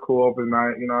them. It was cool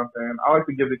overnight, you know what I'm saying? I like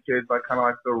to give the kids like kind of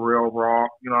like the real raw,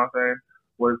 you know what I'm saying?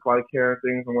 What it's like hearing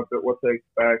things and what to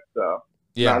expect.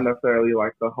 Yeah. Not necessarily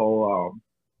like the whole,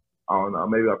 I don't know,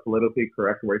 maybe a politically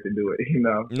correct way to do it,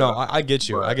 No, I get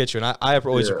you. But, I get you. And I have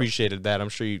always yeah. appreciated that. I'm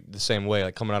sure you the same way.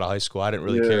 Like coming out of high school, I didn't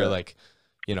really care. Yeah. Like,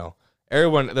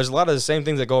 everyone, there's a lot of the same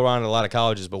things that go around in a lot of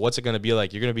colleges, but what's it going to be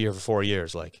like? You're going to be here for 4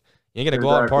 years. Like, you ain't going to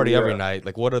go out and party every night.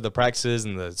 Like, what are the practices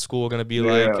and the school going to be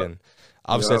like? And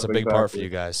obviously, that's a big part for you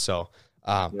guys. So,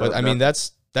 but I mean,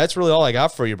 that's really all I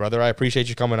got for you, brother. I appreciate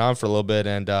you coming on for a little bit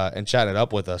and chatting it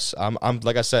up with us. I'm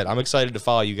like I said, I'm excited to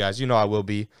follow you guys. I will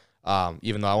be,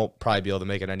 even though I won't probably be able to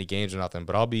make it any games or nothing,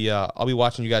 but I'll be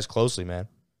watching you guys closely, man.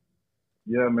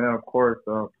 Yeah, man, of course.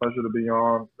 Pleasure to be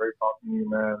on. Great talking to you,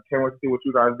 man. Can't wait to see what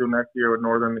you guys do next year with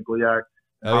Northern and GLIAC.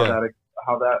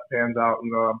 How that pans out,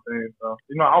 you know what I'm saying? So,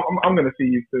 I'm going to see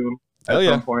you soon at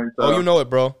some point. So, you know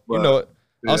it, bro. You know it.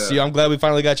 I'll see you. I'm glad we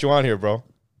finally got you on here, bro.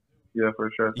 Yeah,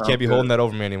 for sure. You can't be holding that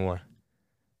over me anymore.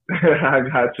 I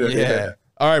got you. Yeah.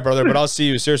 All right, brother, but I'll see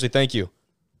you. Seriously, thank you.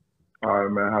 All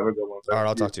right, man. Have a good one. All right,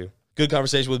 I'll talk to you. Good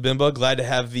conversation with Bimba. Glad to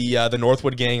have the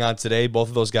Northwood gang on today. Both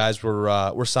of those guys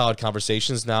were solid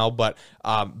conversations now. But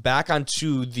back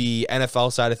onto the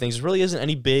NFL side of things, there really isn't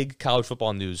any big college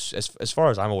football news as far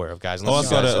as I'm aware of, guys. I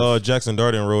saw that Jackson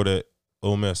Darden wrote at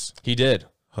Ole Miss. He did.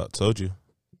 I told you.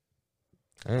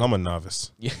 I'm a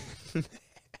novice. Yeah.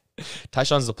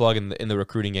 Tyshawn's the plug in the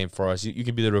recruiting game for us. You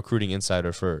can be the recruiting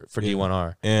insider for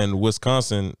D1R. And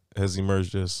Wisconsin has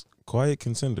emerged as quiet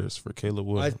contenders for Caleb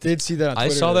Williams. I did see that on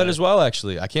Twitter. I saw that as well,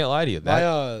 actually. I can't lie to you.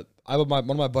 One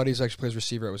of my buddies actually plays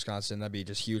receiver at Wisconsin. That'd be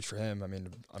just huge for him. I mean,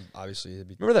 obviously, it'd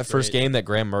be remember that first game that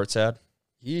Graham Mertz had?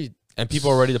 And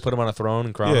people were ready to put him on a throne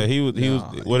and crown him? Yeah, he was.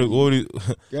 What would he?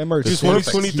 Graham Mertz,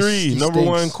 2023 number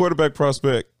one quarterback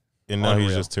prospect, and now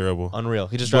he's just terrible. Unreal.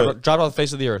 He just dropped off the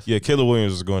face of the earth. Yeah, Caleb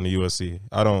Williams is going to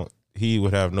USC. He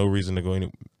would have no reason to go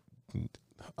any.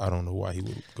 I don't know why he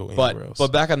would go anywhere else.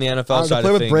 But back on the NFL side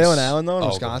play of with things, Braylon Allen though in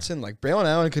Wisconsin, like Braylon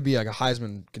Allen could be like a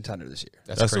Heisman contender this year.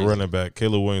 That's a running back.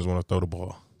 Caleb Williams want to throw the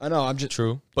ball. I know. I'm just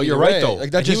true, but you're right though.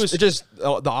 Like that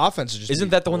the offense is just. Isn't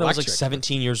that the one that was like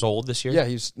 17 years old this year? Yeah,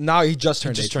 he just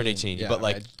turned 18. Yeah, but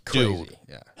like, crazy. Dude,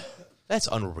 yeah, that's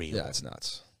unreal. Yeah, it's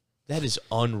nuts. That is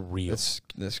unreal.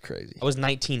 That's crazy. I was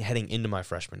 19 heading into my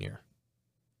freshman year.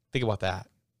 Think about that.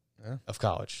 Yeah. Of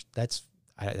college. That's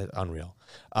Unreal.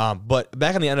 But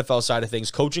back on the NFL side of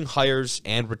things, coaching hires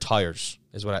and retires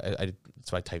is what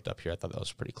that's what I typed up here. I thought that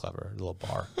was pretty clever. A little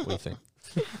bar. What do you think?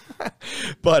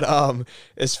 But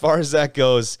as far as that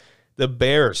goes, the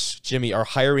Bears, Jimmy, are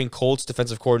hiring Colts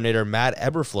defensive coordinator Matt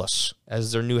Eberflus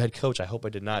as their new head coach. I hope I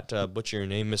did not butcher your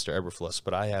name, Mr. Eberflus,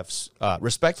 but I have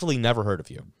respectfully never heard of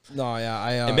you. No,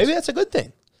 yeah, And maybe that's a good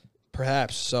thing.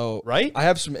 perhaps. So Right? I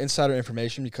have some insider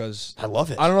information because I love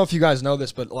it. I don't know if you guys know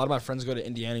this, but a lot of my friends go to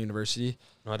Indiana University,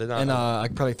 No, I did not. and know. I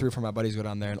probably 3 or 4 of my buddies go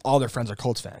down there, and all their friends are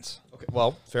Colts fans. Okay,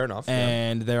 well, fair enough. yeah.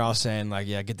 And they're all saying, like,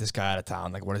 yeah, get this guy out of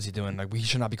town. Like, what is he doing? Like, he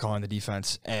should not be calling the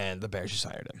defense. And the Bears just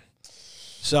hired him.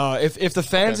 So if the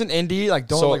fans in Indy like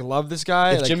don't So, like love this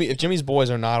guy, If like, Jimmy's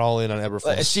boys are not all in on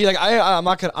Eberflus, see, like I'm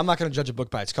not gonna judge a book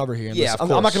by its cover here. And Yeah, listen.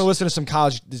 of I'm not course. gonna listen to some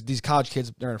these college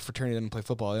kids. They're in a fraternity that don't play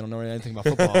football. They don't know anything about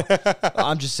football.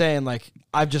 I'm just saying, like,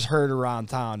 I've just heard around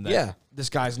town that Yeah.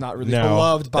 this guy's not really Now,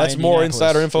 beloved by that's more Indianapolis.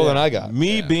 insider info than Yeah. I got.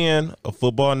 Me being a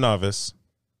football novice,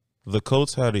 the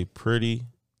Colts had a pretty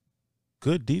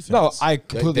good defense. No, I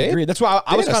completely They- agree. That's why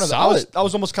I was had a kind of solid- I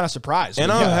was almost kind of surprised. and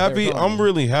Like, I'm yeah, happy. they're I'm going.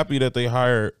 really happy that they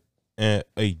hired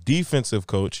a defensive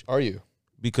coach, Are you?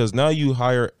 because now you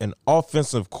hire an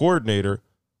offensive coordinator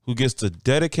who gets to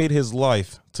dedicate his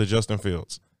life to Justin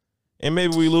Fields. And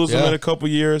maybe we lose him Yeah. in a couple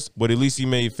years, but at least he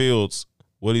made Fields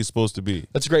what he's supposed to be.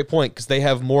 That's a great point because they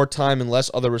have more time and less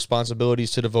other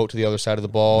responsibilities to devote to the other side of the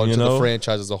ball and You to the know?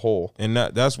 franchise as a whole. And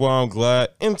that's why I'm glad.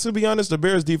 And to be honest, the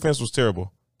Bears defense was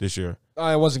terrible this year.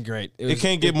 It wasn't great. It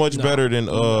can't get much better than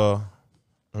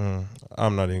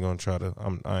I'm not even gonna try to.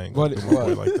 I ain't gonna What- do my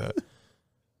boy what? like that.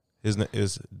 His name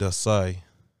is Desai.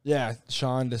 Yeah,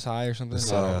 Sean Desai or something.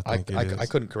 Desai. I I, think it I, is. I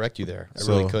couldn't correct you there. I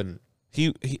So- really couldn't.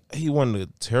 He won a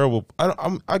terrible.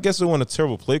 I guess they won a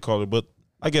terrible play caller, but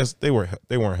I guess they weren't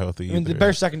healthy. I mean, the either.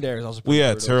 Bears secondary is also. We pretty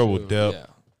had brutal, terrible too. depth.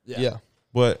 Yeah.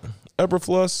 But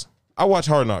Eberflus, I watch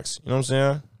Hard Knocks. You know what I'm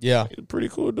saying? Yeah. He's a pretty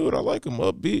cool dude. I like him.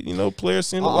 Upbeat. You know, players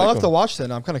seem to I'll like have him. to watch that.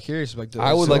 I'm kind of curious. Like,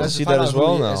 I would like to see that as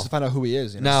well now. To find out who he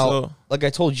is. You know? Now, So- like I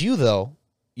told you, though,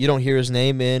 you don't hear his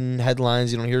name in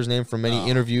headlines. You don't hear his name from many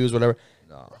interviews, whatever.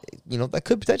 You know, that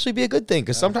could potentially be a good thing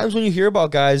because sometimes when you hear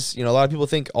about guys, you know, a lot of people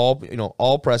think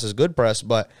all press is good press,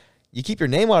 but you keep your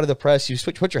name out of the press, you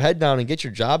put your head down and get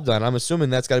your job done. I'm assuming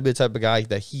that's got to be the type of guy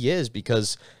that he is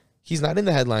because he's not in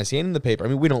the headlines. He ain't in the paper. I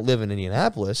mean, we don't live in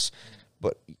Indianapolis,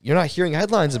 but you're not hearing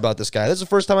headlines about this guy. That's the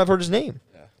first time I've heard his name.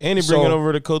 And he bringing So-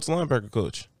 over the Colts linebacker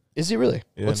coach. Is he really?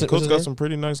 Yeah, What's the it- Colts what's got his some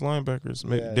pretty nice linebackers.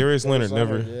 Maybe Yeah, Darius Darius Leonard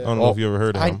never. Leonard, yeah. I don't know if you ever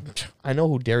heard of name? him. I know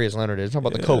who Darius Leonard is. I'm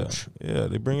talking about the coach. Yeah,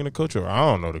 they bringing the coach over. I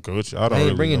don't know the coach. I don't. I ain't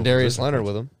really bringing know Darius position Leonard coach.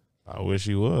 with him. I wish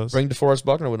he was. Bring DeForest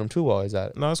Buckner with him too while he's at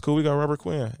it. No, it's cool. We got Robert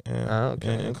Quinn and,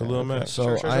 and Khalil Mack.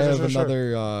 So I have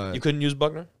another. You couldn't use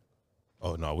Buckner?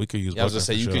 Oh no, we could use. Yeah, I was Buckner gonna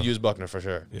say for you sure. could use Buckner for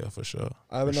sure. Yeah, for sure.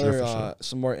 I have For sure, another for sure.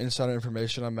 some more insider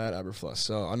information on Matt Eberflus.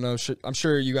 So I know I'm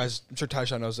sure you guys. I'm sure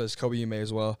Tyshawn knows this. Kobe, you may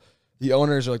as well. The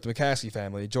owners are like the McCaskey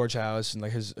family, George House, and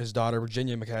like his daughter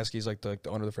Virginia McCaskey is like the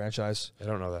owner of the franchise. I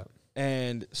don't know that.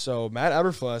 And so Matt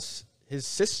Eberflus, his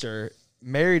sister,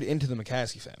 married into the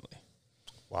McCaskey family.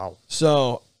 Wow.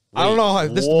 So I don't know how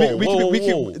this. Whoa, we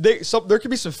whoa. can. There could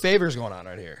be some favors going on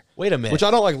right here, Wait a minute. which I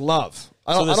don't like. Love.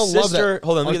 I don't. So the I don't sister, love that.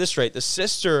 hold on, let me get this straight. The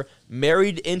sister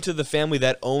married into the family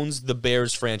that owns the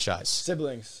Bears franchise.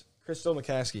 Siblings, Crystal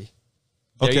McCaskey.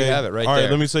 There you have it right All right, there.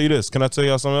 let me tell you this. Can I tell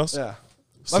y'all something else? Yeah.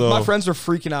 So, my friends were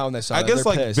freaking out when they saw I that. guess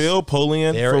They're like pissed. Bill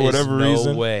Polian There for is whatever no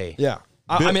reason. way. Yeah.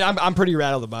 I Bill- mean, I'm pretty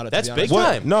rattled about it. That's to be big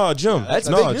honest. time. No, Jim. That's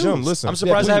no, big Jim. news. Listen. I'm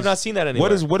surprised Yeah, I have please. not seen that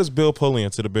anywhere. What is Bill Polian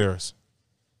to the Bears?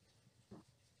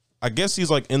 I guess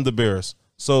he's like in the Bears.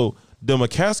 So the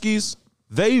McCaskies,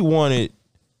 they wanted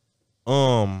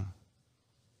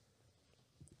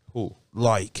Who?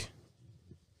 like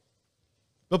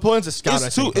But Polian's a scout. I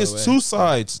it's think, by the way. two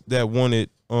sides that wanted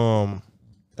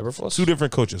Eberflus? two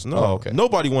different coaches. No, Oh, okay.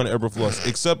 nobody wanted Eberflus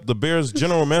except the Bears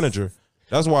general manager.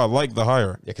 That's why I like the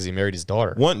hire. Yeah, because he married his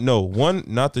daughter. One,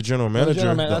 not the general manager,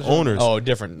 general the manager. owners. Oh,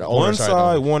 different. The One owner, sorry, the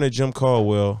side owner. wanted Jim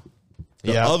Caldwell.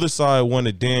 The Yeah. other side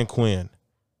wanted Dan Quinn.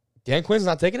 Dan Quinn's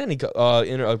not taking any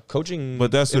coaching.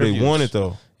 But that's what they interviews. wanted,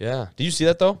 though. Yeah. Did you see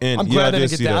that though? And I'm yeah, glad I I did didn't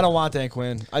see get that. that. I don't want Dan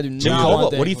Quinn. I do Jim not Caldwell.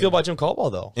 want Dan What do you feel Quinn. about Jim Caldwell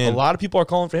though? And- a lot of people are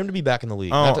calling for him to be back in the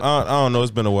league. I Not don't, that- I don't know.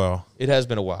 It's been a while. it has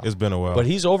been a while. It's been a while. But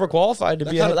he's overqualified to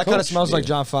be a head That kind of coach. smells like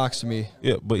John Fox to me.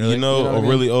 yeah, but Really? you know, You know what a I mean?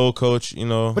 really old coach. You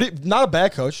know, But not a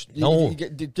bad coach. No. He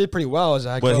did pretty well as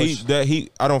a head but coach.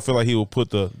 I don't feel like he will put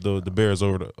the Bears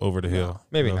over the hill.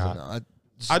 Maybe You know what I'm not. saying?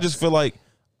 No, I just feel like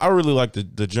I really like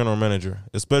the general manager,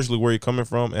 especially where he's coming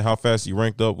from and how fast he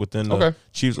ranked up within the Okay.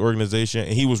 Chiefs organization.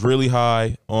 And he was really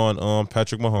high on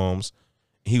Patrick Mahomes.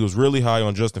 He was really high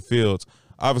on Justin Fields.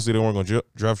 obviously they weren't going to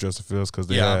draft Justin Fields because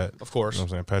they had, of course. you know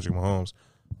what I'm saying, Patrick Mahomes.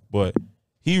 But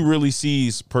he really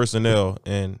sees personnel,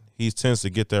 and he tends to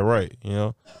get that right, you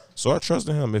know. So I trust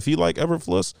in him. If he like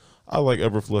Eberflus, I like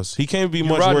Eberflus. He can't be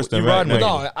much worse than Matt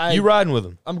Nagy. You riding with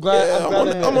him? I'm glad.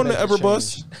 I'm on the Eber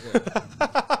bus.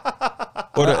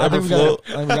 Or the I think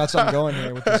Eberflow. we got something going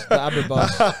here with the Eber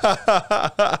bus.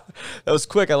 That was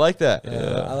quick. I like that.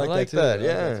 I like like that. too.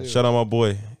 Yeah. Shout out my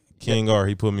boy King R.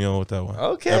 He put me on with that one.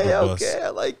 Okay, Eber bus. okay, I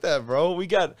like that, bro. We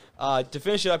got to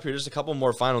finish it up here. Just a couple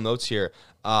more final notes here.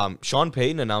 Sean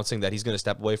Payton announcing that he's going to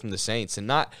step away from the Saints, and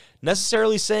not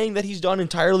necessarily saying that he's done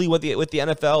entirely with the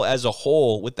NFL as a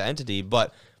whole with the entity,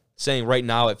 but saying right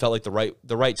now it felt like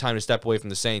the right time to step away from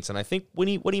the Saints. And I think what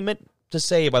he meant to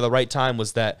say by the right time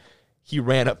was that he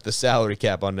ran up the salary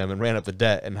cap on them and ran up the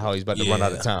debt, and how he's about to run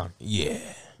out of town. Yeah.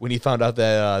 When he found out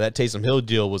that that Taysom Hill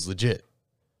deal was legit.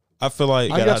 I feel like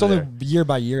I think that's out of only year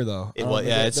by year though.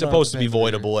 It's supposed to be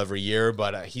voidable every year,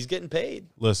 but he's getting paid.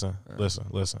 listen.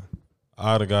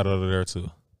 I'd have got out of there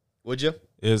too. Would you?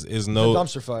 Is No no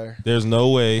dumpster fire. there's no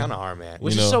way. Kind of hard, man.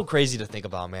 Which is so crazy to think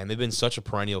about, man. They've been such a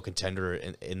perennial contender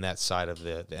in that side of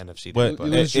the NFC. But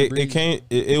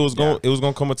it was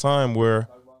going to come a time where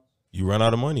you run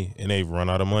out of money, and they've run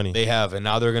out of money. They have, and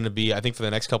now they're going to be. I think for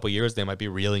the next couple of years, they might be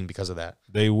reeling because of that.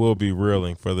 They will be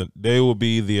reeling they will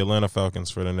be the Atlanta Falcons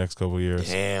for the next couple of years.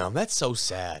 Damn, that's so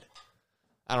sad.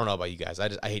 I don't know about you guys. I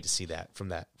hate to see that from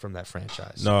that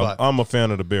franchise. No, but I'm a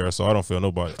fan of the Bears, so I don't feel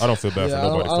bad for nobody. I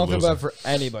don't feel bad for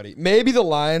anybody. Maybe the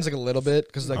Lions like a little bit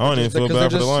because like I don't even feel bad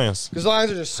for the Lions. because the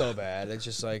Lions are just so bad. It's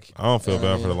just like I don't feel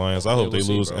bad for the Lions. I hope they we'll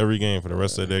see, lose bro. every game for the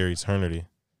rest of their eternity.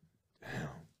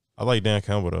 I like Dan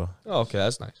Campbell though, oh, okay,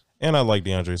 that's nice. and I like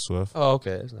DeAndre Swift. Oh,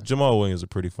 okay, that's nice. Jamal Williams is a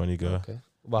pretty funny guy. Okay,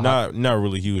 well, Not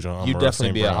really huge on. you Amon-Ra definitely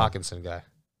St. be a Brown. Hawkinson guy.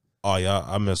 Oh yeah,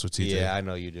 I mess with TJ. Yeah, I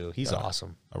know you do. He's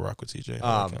awesome. I rock with TJ.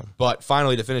 I like him. But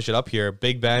finally, to finish it up here,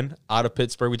 Big Ben out of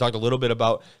Pittsburgh. We talked a little bit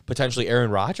about potentially Aaron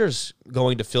Rodgers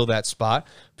going to fill that spot.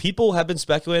 People have been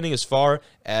speculating as far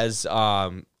as,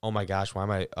 oh my gosh, why am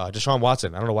I, Deshaun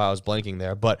Watson. I don't know why I was blanking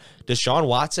there, but Deshaun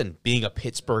Watson being a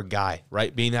Pittsburgh guy,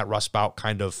 right? Being that Rust Bout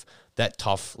kind of, that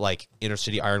tough, like, inner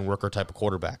city iron worker type of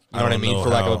quarterback. You know what I don't mean? know For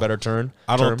lack of how. a better term.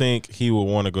 I don't think he would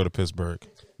want to go to Pittsburgh.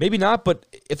 Maybe not, but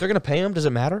if they're going to pay him, does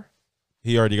it matter?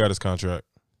 He already got his contract.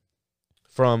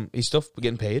 He's still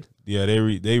getting paid? Yeah,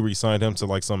 they re-signed him to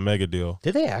like some mega deal.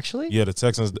 Did they actually? Yeah, the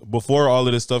Texans before all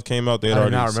of this stuff came out, they had I do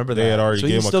already not remember they that. had already So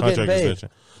gave he's him a still getting contract paid. extension.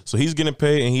 So he's getting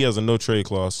paid, and he has a no trade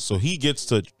clause. So he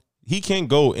can't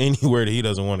go anywhere that he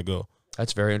doesn't want to go.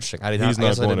 That's very interesting. I did He's not, I not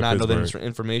guess I going did to not know that Pittsburgh.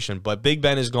 information. But Big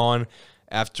Ben is gone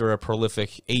after a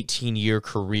prolific 18-year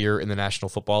career in the National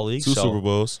Football League. Two Super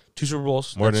Bowls, Two Super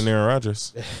Bowls. more than Aaron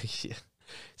Rodgers. Yeah.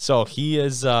 So he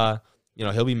is,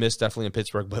 he'll be missed definitely in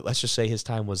Pittsburgh. But let's just say his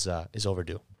time is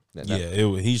overdue.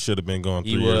 He should have been gone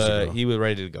 3 years ago. He was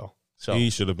ready to go. So He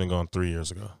should have been gone 3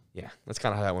 years ago. yeah, that's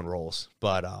kind of how that one rolls.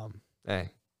 But hey,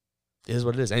 it is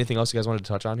what it is. Anything else you guys wanted to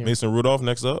touch on here? Mason Rudolph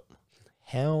next up.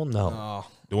 Hell no. Oh,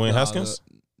 Dwayne Haskins.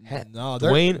 no,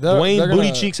 Dwayne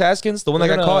Booty Cheeks Haskins, the one that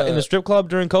they're got caught in gonna- the strip club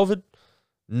during COVID.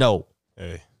 No.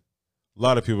 Hey, a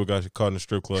lot of people got caught in the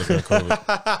strip club during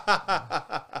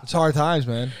COVID. It's hard times,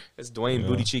 man. It's Dwayne Yeah.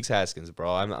 Booty Cheeks Haskins,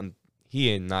 bro. He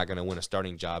ain't not gonna win a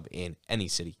starting job in any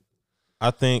city.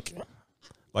 I think,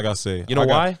 like I say, You know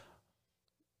why?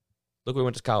 Look where he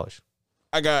went to college.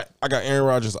 I got Aaron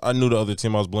Rodgers. I knew the other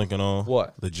team I was blinking on.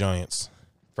 What? The Giants.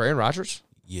 For Aaron Rodgers?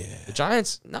 Yeah, The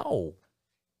Giants? No.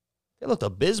 They looked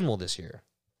abysmal this year.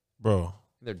 bro.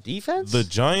 Their defense? The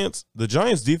Giants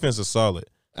defense is solid.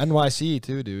 NYC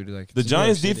too, dude. Like The it's New York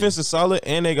Giants City. defense is solid,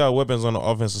 and they got weapons on the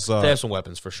offensive They have side. some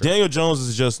weapons for sure. Daniel Jones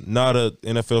is just not a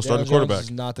NFL Daniel starting Jones quarterback.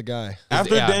 is not the guy.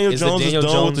 After yeah, Daniel is the Jones Daniel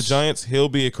is done with the Jones- Giants, he'll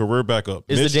be a career backup.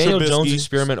 Is Mitch the Daniel Jones Trubisky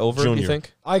experiment over, do you Jr..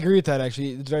 think? I agree with that.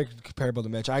 Actually, it's very comparable to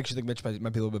Mitch. I actually think Mitch might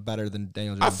be a little bit better than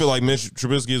Daniel Jones. I feel like Mitch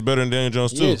Trubisky is better than Daniel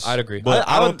Jones He too. is. I'd agree. But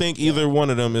I don't would- think either one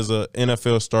of them is a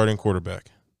NFL starting quarterback.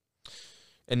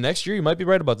 And next year, you might be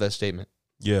right about that statement.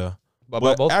 Yeah. About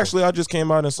But both of them. actually, I just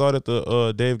came out and saw that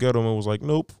the Dave Gettleman was like,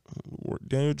 "Nope,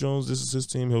 Daniel Jones, this is his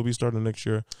team. He'll be starting next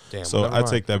year." Damn, So never I mind.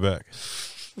 take that back.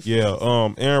 Yeah,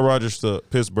 Aaron Rodgers to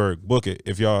Pittsburgh. Book it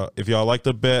if y'all like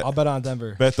to bet. I'll bet on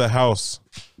Denver. Bet the house.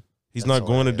 He's That's not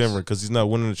going to hilarious. Denver because he's not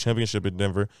winning the championship in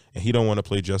Denver, and he don't want to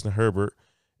play Justin Herbert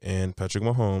and Patrick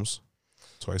Mahomes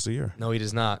twice a year. No, he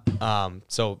does not.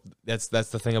 So that's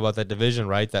the thing about that division,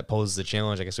 right? That poses a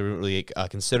challenge. I guess we didn't really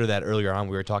consider that earlier on.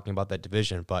 We were talking about that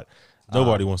division, but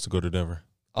Nobody wants to go to Denver.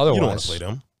 otherwise, You don't want to play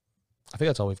them. I think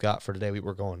that's all we've got for today.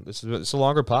 We're going. It's a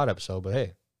longer pod episode, but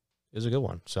hey, It was a good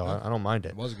one, so I don't mind it.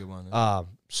 It was a good one.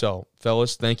 So,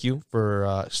 fellas, thank you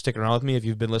for sticking around with me. If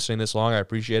you've been listening this long, I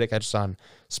appreciate it. Catch us on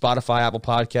Spotify, Apple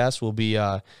Podcasts. We'll be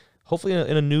hopefully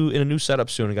in a new setup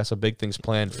soon. We got some big things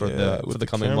planned for the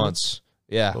coming camera. months.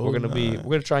 Yeah, we're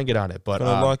gonna try and get on it. But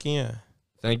lock in.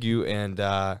 thank you, and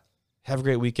have a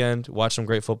great weekend. Watch some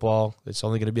great football. It's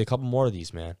only gonna be a couple more of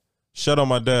these, man. Shout out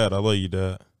my dad. I love you,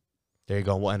 Dad. There you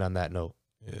go. We'll end on that note.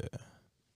 Yeah.